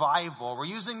word revival. We're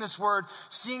using this word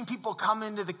seeing people come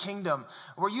into the kingdom.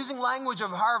 We're using language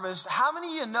of harvest. How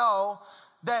many of you know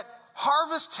that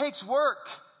harvest takes work?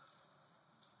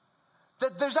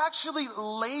 That there's actually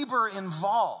labor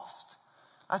involved.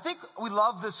 I think we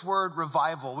love this word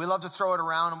revival. We love to throw it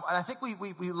around. And I think we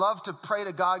love to pray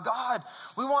to God. God,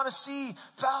 we want to see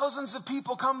thousands of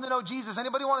people come to know Jesus.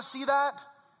 Anybody want to see that?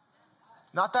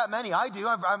 Not that many. I do.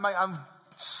 I'm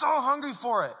so hungry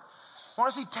for it. I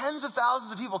want to see tens of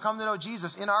thousands of people come to know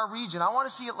Jesus in our region. I want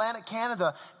to see Atlantic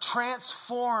Canada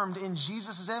transformed in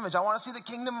Jesus' image. I want to see the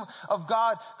kingdom of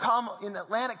God come in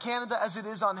Atlantic Canada as it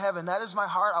is on heaven. That is my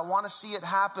heart. I want to see it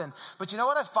happen. But you know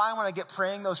what I find when I get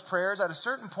praying those prayers? At a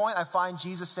certain point, I find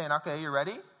Jesus saying, okay, you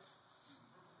ready?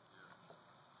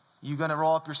 You going to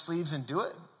roll up your sleeves and do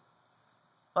it?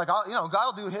 Like, God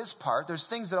will do his part. There's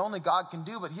things that only God can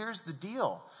do, but here's the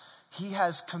deal. He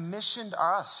has commissioned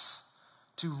us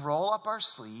to roll up our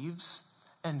sleeves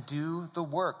and do the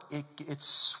work. It's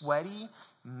sweaty,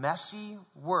 messy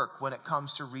work when it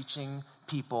comes to reaching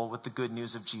people with the good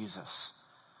news of Jesus.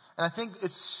 And I think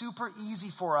it's super easy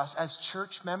for us as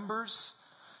church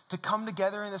members to come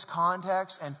together in this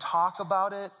context and talk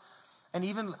about it and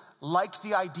even like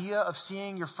the idea of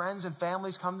seeing your friends and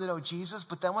families come to know Jesus.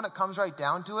 But then when it comes right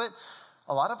down to it,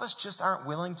 a lot of us just aren't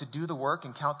willing to do the work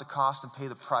and count the cost and pay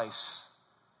the price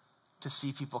to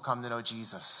see people come to know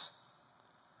Jesus.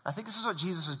 I think this is what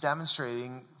Jesus was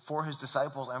demonstrating for his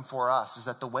disciples and for us, is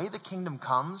that the way the kingdom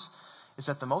comes is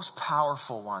that the most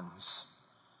powerful ones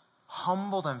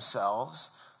humble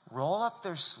themselves, roll up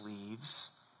their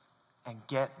sleeves, and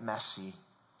get messy.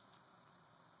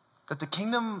 That the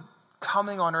kingdom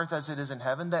coming on earth as it is in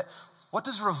heaven, that what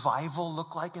does revival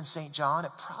look like in St. John?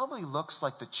 It probably looks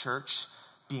like the church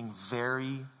being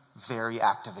very, very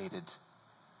activated.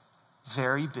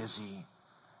 Very busy,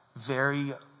 very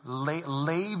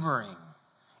laboring.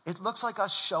 It looks like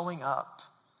us showing up.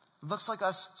 It looks like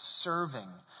us serving.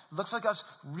 It looks like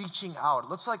us reaching out. It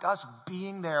looks like us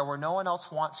being there where no one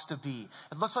else wants to be.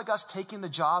 It looks like us taking the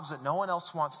jobs that no one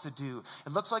else wants to do.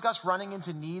 It looks like us running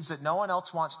into needs that no one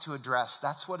else wants to address.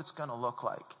 That's what it's going to look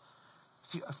like.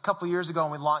 A couple years ago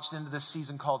when we launched into this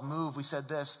season called Move, we said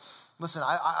this: listen,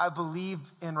 I believe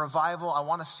in revival. I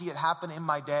want to see it happen in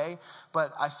my day,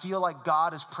 but I feel like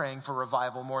God is praying for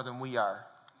revival more than we are.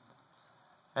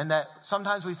 And that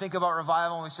sometimes we think about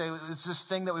revival and we say it's this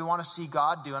thing that we want to see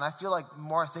God do. And I feel like the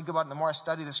more I think about it, the more I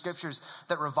study the scriptures,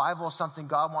 that revival is something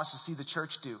God wants to see the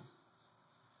church do.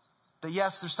 That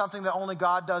yes, there's something that only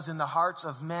God does in the hearts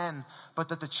of men, but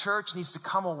that the church needs to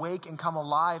come awake and come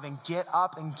alive and get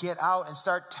up and get out and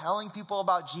start telling people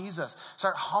about Jesus.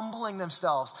 Start humbling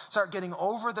themselves. Start getting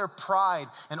over their pride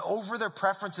and over their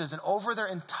preferences and over their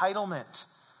entitlement.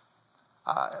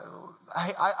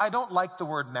 I don't like the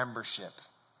word membership,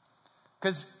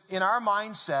 because in our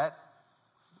mindset,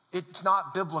 it's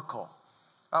not biblical.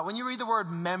 When you read the word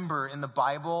member in the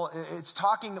Bible, it's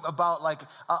talking about like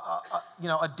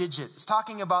a digit. It's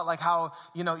talking about like how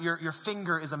your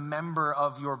finger is a member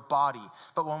of your body.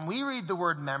 But when we read the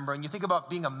word member and you think about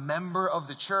being a member of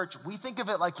the church, we think of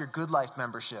it like your Good Life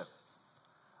membership.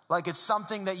 Like it's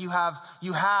something that you have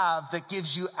that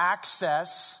gives you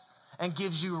access and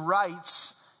gives you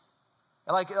rights.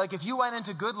 Like if you went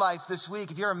into Good Life this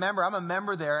week, if you're a member, I'm a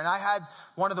member there, and I had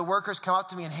one of the workers come up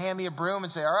to me and hand me a broom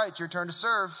and say, all right, it's your turn to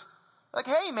serve. Like,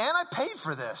 hey man, I paid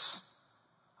for this.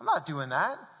 I'm not doing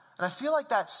that. And I feel like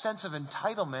that sense of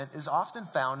entitlement is often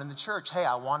found in the church. Hey,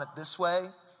 I want it this way.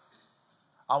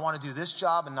 I want to do this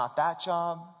job and not that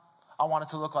job. I want it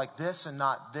to look like this and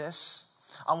not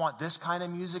this. I want this kind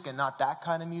of music and not that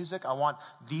kind of music. I want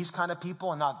these kind of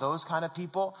people and not those kind of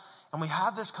people. And we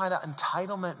have this kind of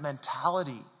entitlement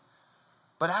mentality.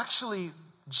 But actually,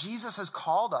 Jesus has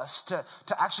called us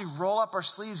to actually roll up our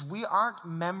sleeves. We aren't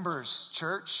members,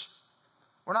 church.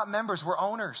 We're not members, we're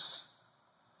owners.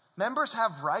 Members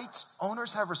have rights,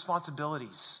 owners have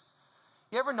responsibilities.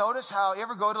 You ever notice how, you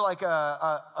ever go to like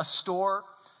a store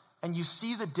and you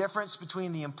see the difference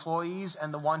between the employees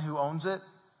and the one who owns it?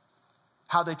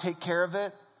 How they take care of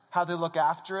it, how they look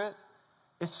after it.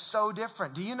 It's so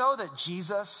different. Do you know that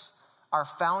Jesus, our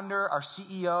founder, our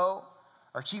CEO,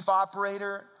 our chief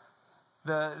operator,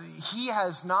 he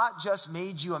has not just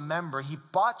made you a member, he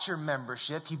bought your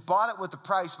membership, he bought it with a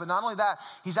price, but not only that,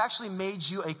 he's actually made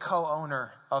you a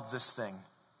co-owner of this thing.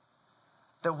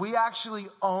 that we actually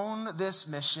own this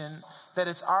mission, that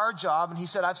it's our job. And he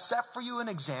said, I've set for you an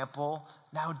example,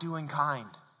 now do in kind.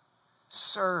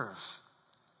 Serve.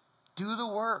 Do the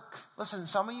work. Listen,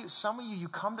 some of you, you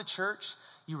come to church,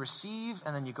 you receive,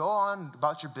 and then you go on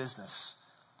about your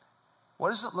business. What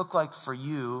does it look like for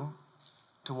you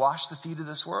to wash the feet of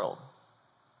this world?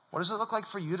 What does it look like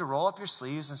for you to roll up your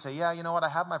sleeves and say, yeah, you know what, I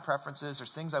have my preferences.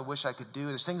 There's things I wish I could do.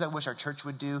 There's things I wish our church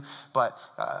would do. But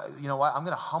you know what, I'm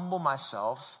going to humble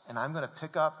myself and I'm going to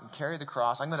pick up and carry the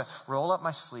cross. I'm going to roll up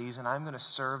my sleeves and I'm going to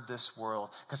serve this world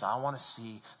because I want to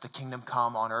see the kingdom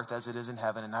come on earth as it is in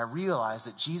heaven. And I realize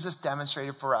that Jesus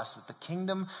demonstrated for us that the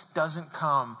kingdom doesn't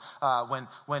come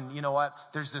when you know what,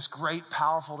 there's this great,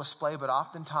 powerful display, but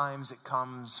oftentimes it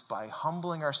comes by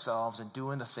humbling ourselves and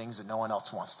doing the things that no one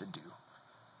else wants to do.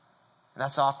 And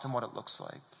that's often what it looks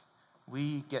like.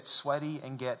 We get sweaty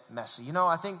and get messy. You know,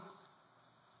 I think,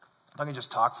 if I can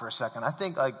just talk for a second, I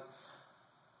think like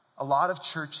a lot of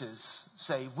churches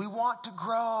say, we want to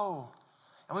grow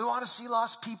and we want to see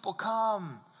lost people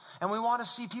come and we want to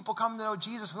see people come to know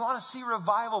Jesus. We want to see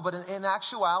revival, but in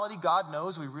actuality, God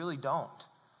knows we really don't.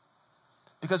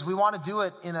 Because we want to do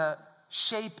it in a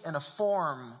shape and a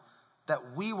form that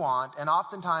we want, and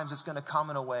oftentimes it's going to come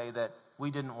in a way that we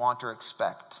didn't want or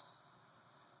expect.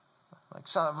 Like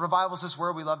revival is this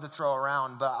word we love to throw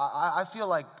around, but I feel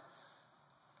like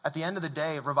at the end of the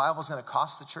day, revival is going to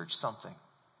cost the church something.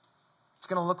 It's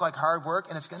going to look like hard work,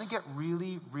 and it's going to get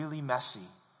really, really messy.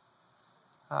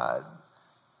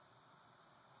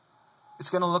 It's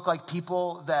going to look like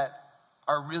people that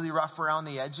are really rough around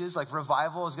the edges. Like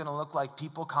revival is going to look like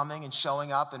people coming and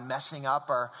showing up and messing up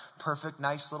our perfect,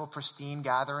 nice little pristine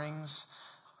gatherings.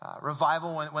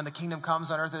 Revival, when the kingdom comes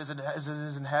on earth as it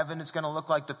is in heaven, it's going to look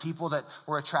like the people that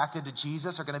were attracted to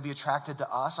Jesus are going to be attracted to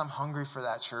us. I'm hungry for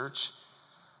that, church.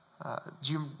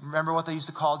 Do you remember what they used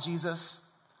to call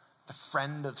Jesus? The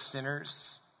friend of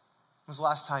sinners. When was the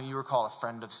last time you were called a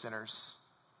friend of sinners?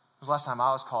 When was the last time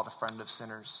I was called a friend of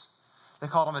sinners? They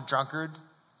called him a drunkard,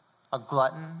 a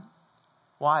glutton.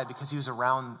 Why? Because he was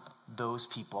around those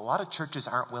people. A lot of churches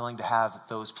aren't willing to have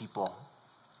those people.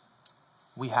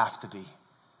 We have to be.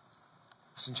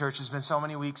 Listen, church, there's been so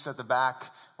many weeks at the back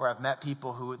where I've met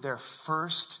people who they're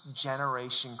first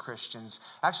generation Christians.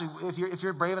 Actually, if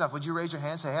you're brave enough, would you raise your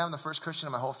hand and say, hey, I'm the first Christian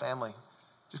in my whole family?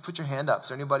 Just put your hand up. Is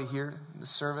there anybody here in this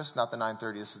service? Not the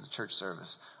 9:30, this is the church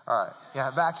service. All right.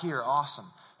 Yeah, back here, awesome.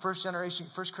 First generation,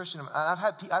 first Christian. And I've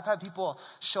had people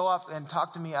show up and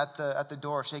talk to me at the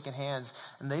door, shaking hands,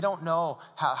 and they don't know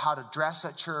how to dress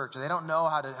at church, or they don't know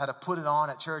how to put it on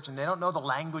at church, and they don't know the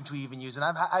language we even use. And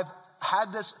I've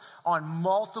had this on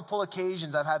multiple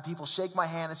occasions. I've had people shake my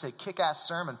hand and say, kick-ass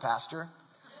sermon, pastor.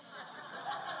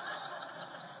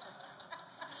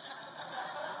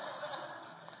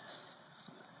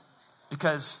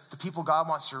 Because the people God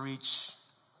wants to reach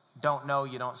don't know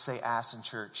you don't say ass in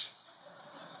church.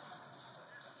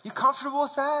 You comfortable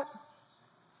with that?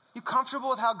 You comfortable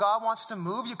with how God wants to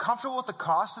move? You comfortable with the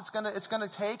cost it's gonna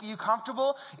take? Are you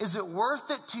comfortable? Is it worth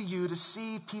it to you to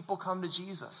see people come to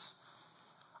Jesus?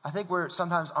 I think we're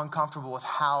sometimes uncomfortable with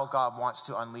how God wants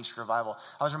to unleash revival.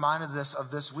 I was reminded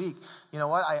of this week. You know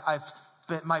what?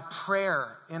 My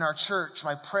prayer in our church,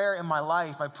 my prayer in my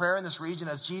life, my prayer in this region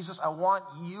is, Jesus, I want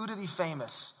you to be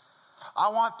famous. I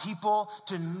want people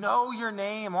to know your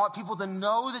name. I want people to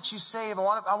know that you save. I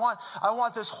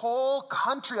want this whole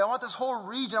country. I want this whole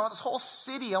region. I want this whole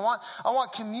city. I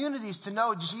want communities to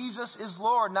know Jesus is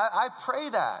Lord. And I pray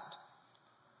that.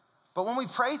 But when we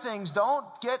pray things, don't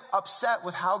get upset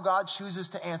with how God chooses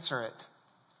to answer it.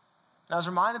 And I was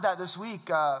reminded that this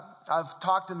week. I've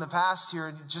talked in the past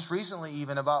here, just recently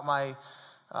even, about my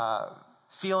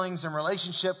feelings and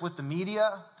relationship with the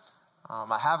media.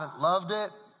 I haven't loved it.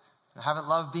 I haven't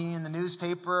loved being in the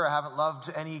newspaper. I haven't loved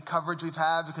any coverage we've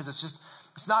had because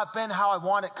it's not been how I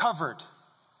want it covered.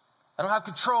 I don't have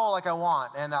control like I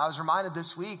want. And I was reminded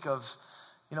this week of,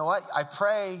 you know what? I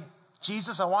pray,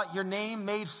 Jesus, I want your name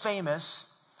made famous.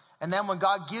 And then when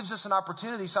God gives us an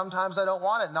opportunity, sometimes I don't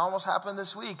want it. And it almost happened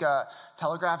this week.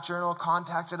 Telegraph Journal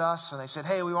contacted us and they said,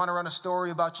 hey, we want to run a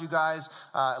story about you guys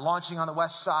launching on the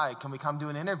West Side. Can we come do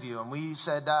an interview? And we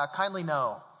said, kindly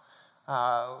no.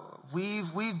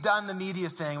 We've done the media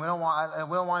thing. We don't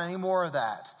want any more of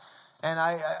that. And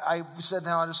I said,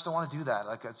 no, I just don't want to do that.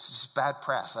 Like, it's just bad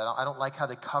press. I don't like how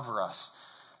they cover us.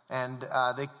 And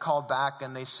they called back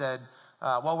and they said,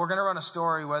 well, we're going to run a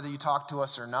story whether you talk to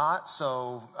us or not.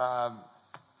 So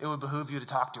it would behoove you to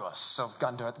talk to us. So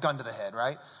gun to the head,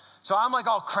 right? So I'm like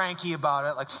all cranky about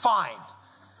it. Like, fine,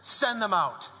 send them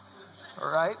out.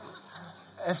 All right.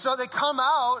 And so they come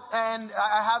out, and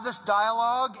I have this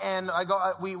dialogue, and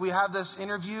we have this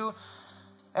interview,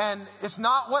 and it's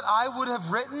not what I would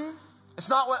have written. It's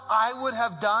not what I would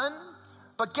have done.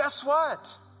 But guess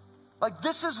what? Like,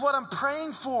 this is what I'm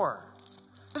praying for.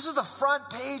 This is the front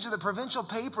page of the provincial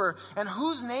paper, and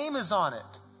whose name is on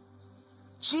it?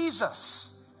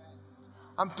 Jesus.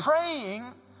 I'm praying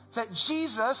that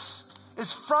Jesus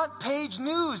is front page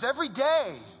news every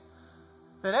day.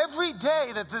 That every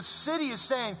day that this city is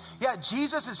saying, yeah,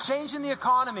 Jesus is changing the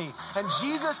economy, and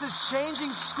Jesus is changing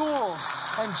schools,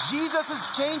 and Jesus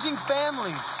is changing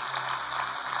families.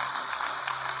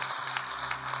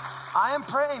 I am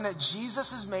praying that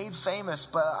Jesus is made famous,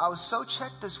 but I was so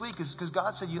checked this week because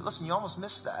God said, listen, you almost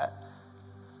missed that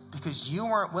because you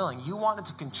weren't willing. You wanted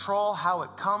to control how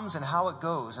it comes and how it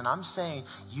goes. And I'm saying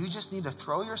you just need to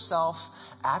throw yourself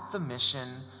at the mission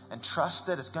and trust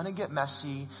that it's going to get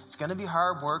messy. It's going to be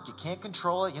hard work. You can't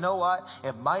control it. You know what?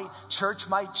 Church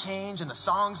might change, and the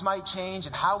songs might change,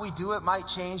 and how we do it might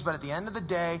change. But at the end of the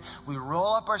day, we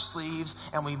roll up our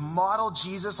sleeves and we model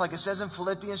Jesus, like it says in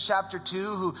Philippians chapter 2,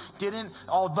 who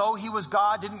although he was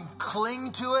God, didn't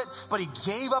cling to it, but he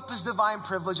gave up his divine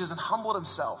privileges and humbled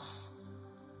himself.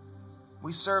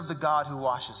 We serve the God who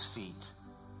washes feet.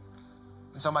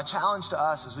 And so my challenge to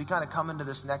us as we kind of come into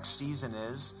this next season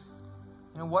is,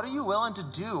 what are you willing to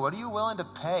do? What are you willing to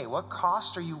pay? What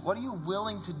are you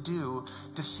willing to do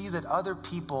to see that other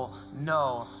people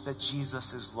know that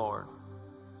Jesus is Lord?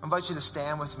 I invite you to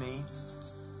stand with me.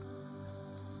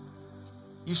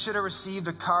 You should have received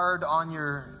a card on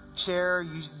your chair.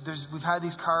 We've had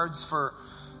these cards for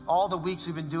all the weeks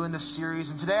we've been doing this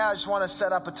series. And today I just want to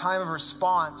set up a time of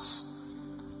response.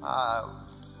 And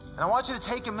I want you to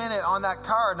take a minute on that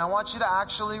card, and I want you to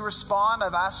actually respond.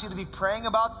 I've asked you to be praying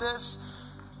about this.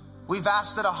 We've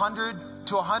asked that 100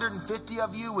 to 150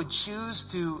 of you would choose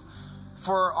to,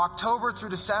 for October through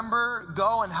December,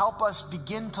 go and help us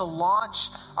begin to launch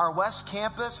our West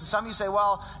Campus. And some of you say,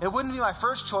 well, it wouldn't be my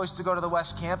first choice to go to the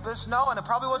West Campus. No, and it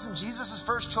probably wasn't Jesus'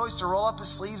 first choice to roll up his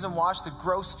sleeves and wash the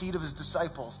gross feet of his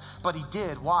disciples. But he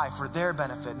did. Why? For their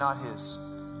benefit, not his.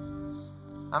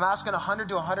 I'm asking 100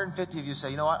 to 150 of you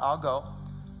say, you know what, I'll go.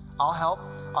 I'll help.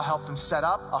 I'll help them set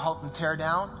up. I'll help them tear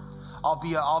down. I'll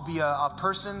be a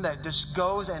person that just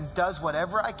goes and does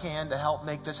whatever I can to help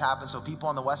make this happen so people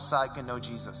on the west side can know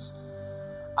Jesus.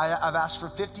 I've asked for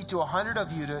 50 to 100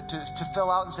 of you to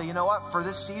fill out and say, you know what, for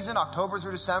this season, October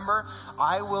through December,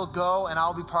 I will go and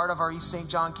I'll be part of our East St.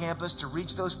 John campus to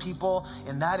reach those people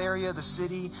in that area of the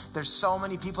city. There's so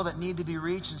many people that need to be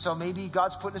reached. And so maybe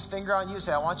God's putting his finger on you and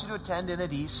say, I want you to attend in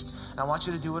at East, and I want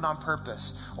you to do it on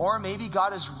purpose. Or maybe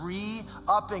God is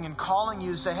re-upping and calling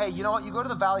you to say, hey, you know what, you go to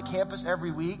the Valley campus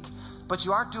every week, but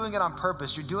you aren't doing it on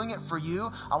purpose. You're doing it for you.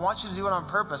 I want you to do it on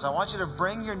purpose. I want you to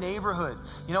bring your neighborhood.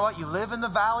 You know what? You live in the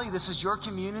valley. This is your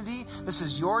community. This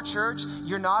is your church.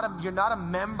 You're not a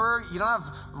member. You don't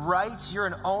have rights. You're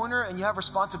an owner and you have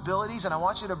responsibilities. And I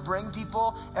want you to bring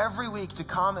people every week to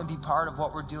come and be part of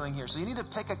what we're doing here. So you need to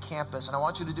pick a campus, and I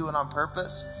want you to do it on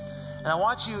purpose. And I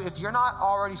want you, if you're not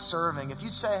already serving, if you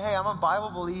say, hey, I'm a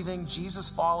Bible-believing,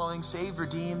 Jesus-following, saved,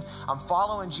 redeemed, I'm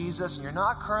following Jesus, and you're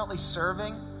not currently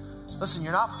serving, listen,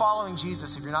 you're not following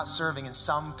Jesus if you're not serving in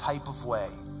some type of way.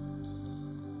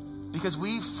 Because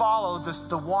we follow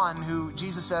the one who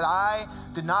Jesus said, I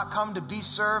did not come to be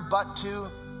served, but to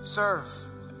serve.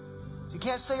 You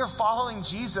can't say you're following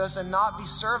Jesus and not be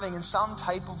serving in some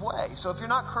type of way. So if you're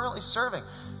not currently serving,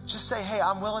 just say, hey,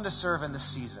 I'm willing to serve in this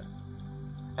season.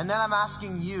 And then I'm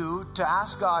asking you to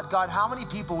ask God, how many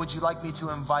people would you like me to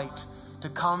invite to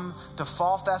come to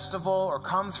Fall Festival or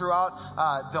come throughout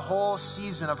the whole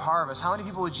season of Harvest? How many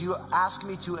people would you ask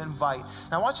me to invite?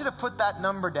 And I want you to put that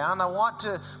number down. We're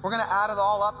going to add it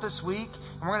all up this week,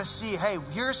 and we're going to see, hey,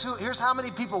 here's how many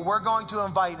people we're going to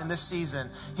invite in this season.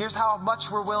 Here's how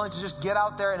much we're willing to just get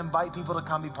out there and invite people to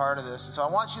come be part of this. And so I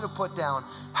want you to put down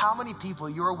how many people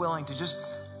you're willing to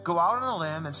just go out on a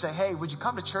limb and say, hey, would you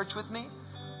come to church with me?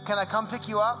 Can I come pick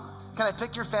you up? Can I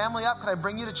pick your family up? Can I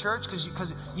bring you to church?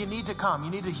 Because you need to come.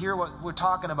 You need to hear what we're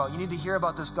talking about. You need to hear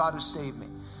about this God who saved me.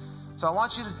 So I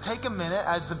want you to take a minute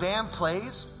as the band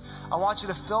plays. I want you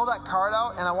to fill that card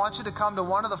out, and I want you to come to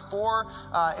one of the 4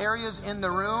 areas in the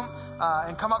room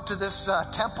and come up to this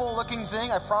temple-looking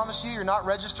thing. I promise you're not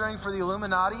registering for the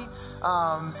Illuminati.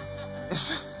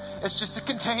 It's just a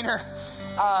container.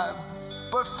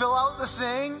 But fill out the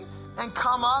thing and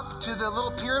come up to the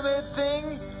little pyramid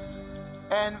thing.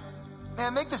 And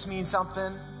man, make this mean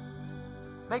something.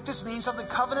 Make this mean something.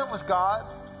 Covenant with God.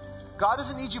 God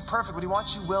doesn't need you perfect, but he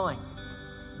wants you willing.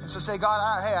 And so say, God,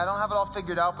 hey, I don't have it all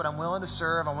figured out, but I'm willing to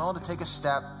serve. I'm willing to take a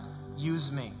step. Use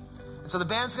me. And so the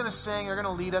band's going to sing, they're going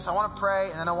to lead us. I want to pray,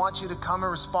 and then I want you to come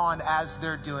and respond as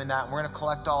they're doing that. And we're going to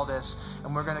collect all this,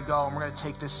 and we're going to go, and we're going to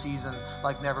take this season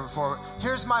like never before.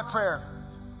 Here's my prayer.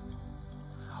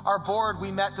 Our board,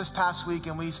 we met this past week,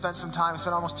 and we spent some time, we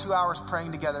spent almost 2 hours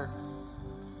praying together.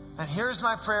 And here's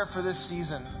my prayer for this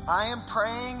season. I am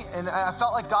praying, and I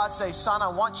felt like God say, son, I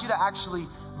want you to actually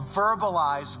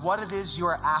verbalize what it is you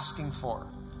are asking for.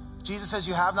 Jesus says,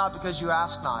 you have not because you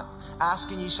ask not.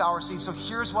 Ask and ye shall receive. So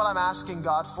here's what I'm asking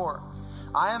God for.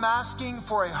 I am asking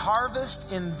for a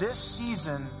harvest in this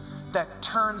season that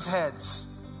turns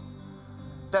heads,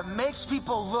 that makes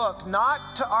people look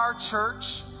not to our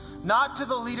church, not to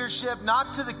the leadership,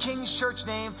 not to the King's Church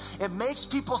name. It makes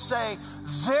people say,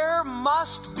 there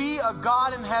must be a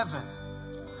God in heaven.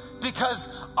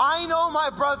 Because I know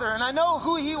my brother and I know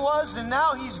who he was and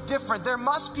now he's different. There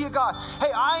must be a God.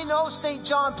 Hey, I know St.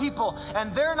 John people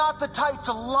and they're not the type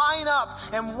to line up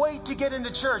and wait to get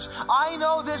into church. I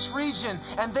know this region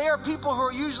and they are people who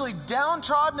are usually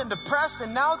downtrodden and depressed,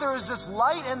 and now there is this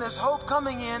light and this hope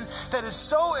coming in that is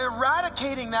so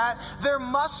eradicating that. There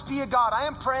must be a God. I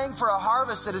am praying for a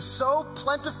harvest that is so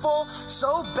plentiful,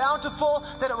 so bountiful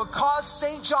that it would cause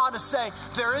St. John to say,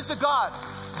 there is a God.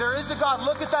 There is a God.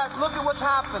 Look at that. Look at what's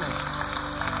happening.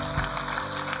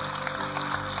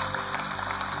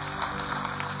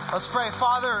 Let's pray.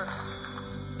 Father,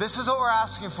 this is what we're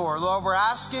asking for. Lord, we're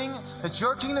asking that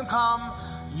your kingdom come,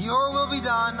 your will be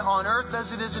done on earth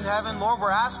as it is in heaven. Lord,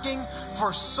 we're asking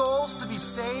for souls to be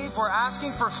saved. We're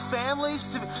asking for families,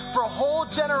 for whole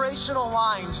generational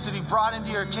lines to be brought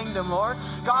into your kingdom, Lord.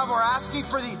 God, we're asking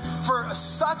for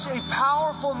such a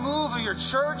powerful move of your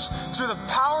church through the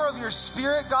power of your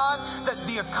Spirit, God, that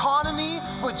the economy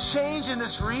would change in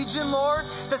this region, Lord,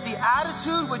 that the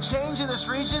attitude would change in this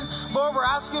region. Lord, we're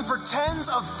asking for tens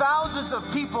of thousands of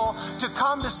people to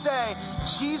come to say,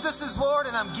 Jesus is Lord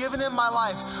and I'm giving him my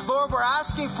life. Lord, we're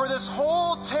asking for this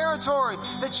whole territory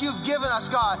that you've given us,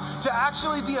 God, to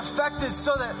actually be affected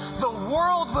so that the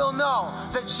world will know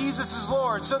that Jesus is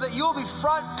Lord, so that you'll be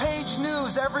front page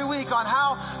news every week on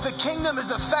how the kingdom is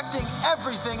affecting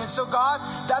everything. And so, God,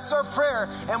 that's our prayer.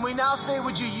 And we now say,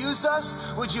 would you use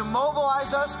us? Would you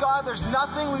mobilize us, God? There's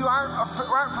nothing we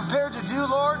aren't prepared to do,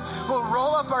 Lord. We'll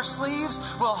roll up our sleeves.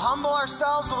 We'll humble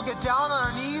ourselves. We'll get down on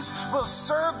our knees. We'll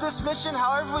serve this mission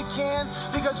however we can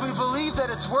because we believe that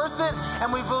it's worth it.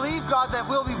 And we believe, God, that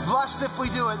we'll be blessed if we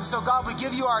do it. And so, God, we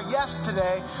give you our yes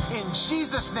today in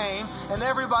Jesus' name. And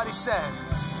everybody said,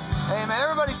 amen.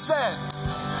 Everybody said,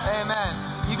 amen.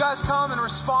 You guys come and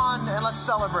respond and let's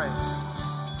celebrate.